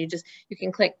studies, and you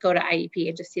can go to IEP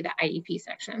and just see the IEP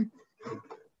section.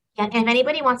 Yeah, and if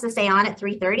anybody wants to stay on at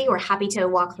 3:30, we're happy to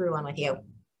walk through one with you.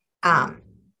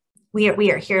 We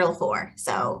are here till 4,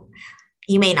 so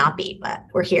you may not be, but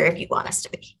we're here if you want us to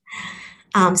be.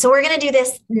 So we're going to do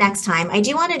this next time. I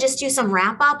do want to just do some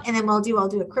wrap up, and then I'll do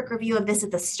a quick review of this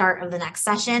at the start of the next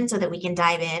session so that we can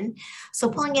dive in. So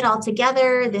pulling it all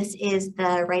together, this is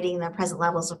the writing the present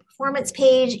levels of performance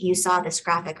page. You saw this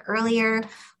graphic earlier.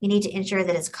 We need to ensure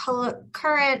that it's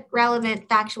current, relevant,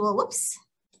 factual,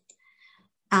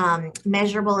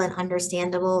 measurable and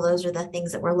understandable. Those are the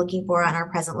things that we're looking for on our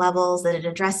present levels, that it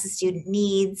addresses student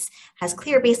needs, has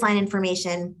clear baseline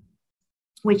information,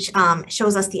 which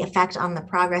shows us the effect on the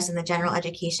progress in the general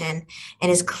education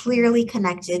and is clearly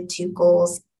connected to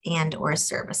goals and or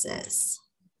services.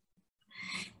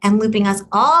 And looping us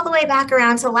all the way back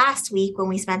around to last week when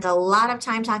we spent a lot of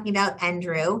time talking about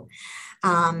NDRU.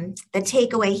 The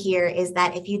takeaway here is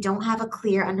that if you don't have a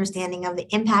clear understanding of the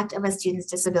impact of a student's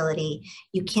disability,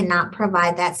 you cannot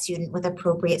provide that student with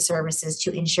appropriate services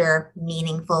to ensure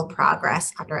meaningful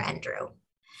progress under NDRU.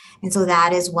 And so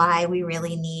that is why we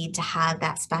really need to have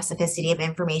that specificity of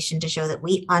information to show that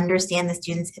we understand the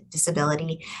student's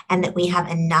disability and that we have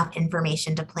enough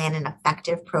information to plan an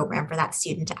effective program for that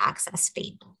student to access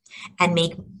FAPE and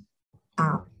make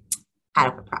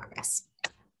adequate progress.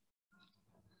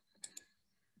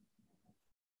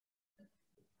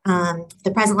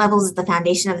 The present levels is the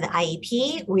foundation of the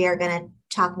IEP. We are going to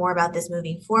talk more about this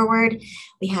moving forward.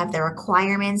 We have the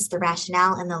requirements, the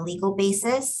rationale, and the legal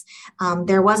basis.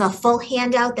 There was a full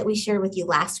handout that we shared with you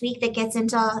last week that gets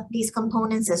into these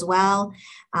components as well.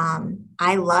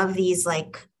 I love these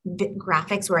like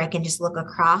graphics where I can just look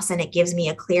across and it gives me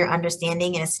a clear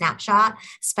understanding and a snapshot,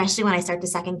 especially when I start to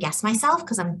second guess myself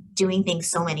because I'm doing things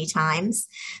so many times.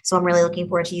 So I'm really looking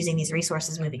forward to using these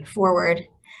resources moving forward.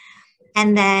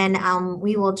 And then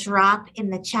we will drop in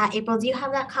the chat. April, do you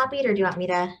have that copied or do you want me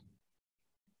to?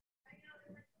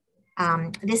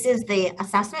 This is the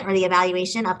assessment or the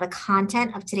evaluation of the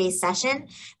content of today's session.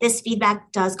 This feedback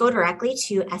does go directly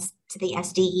to the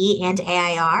SDE and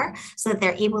AIR so that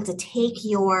they're able to take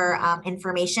your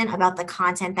information about the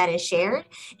content that is shared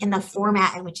in the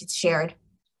format in which it's shared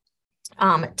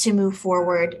to move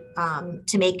forward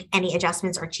to make any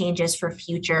adjustments or changes for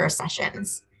future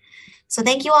sessions. So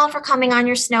thank you all for coming on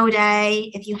your snow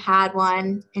day, if you had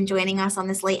one, and joining us on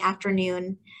this late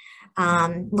afternoon.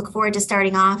 Look forward to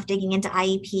starting off digging into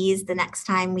IEPs the next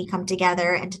time we come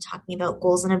together and to talking about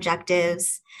goals and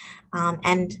objectives.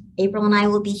 And April and I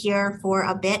will be here for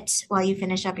a bit while you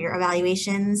finish up your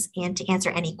evaluations and to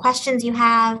answer any questions you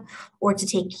have or to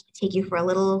take you for a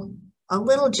little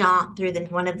jaunt through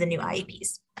one of the new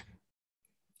IEPs.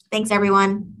 Thanks,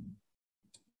 everyone.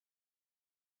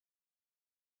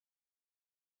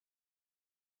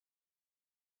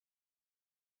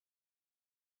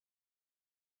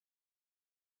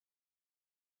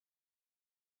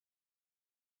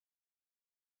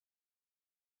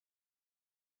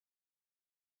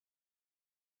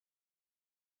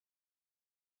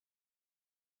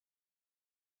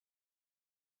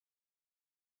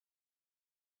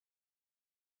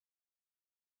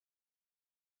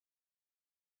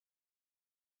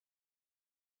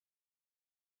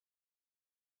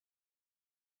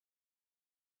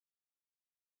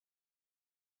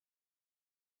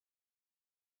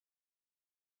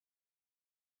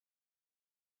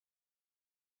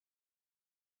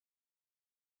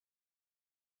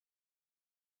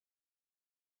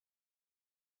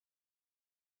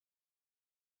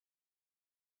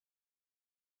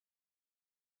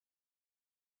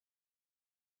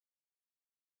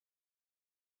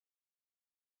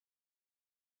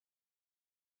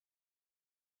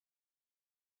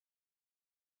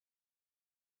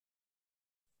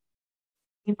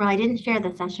 April, I didn't share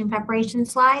the session preparation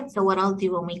slide, so what I'll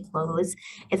do when we close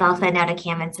is I'll send out a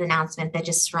Canvas announcement that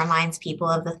just reminds people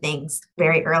of the things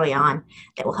very early on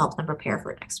that will help them prepare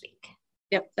for next week.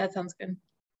 Yep, that sounds good.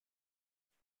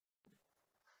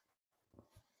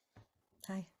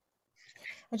 Hi.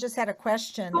 I just had a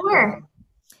question. Sure.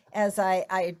 As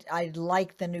I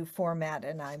like the new format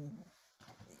and I'm,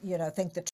 think the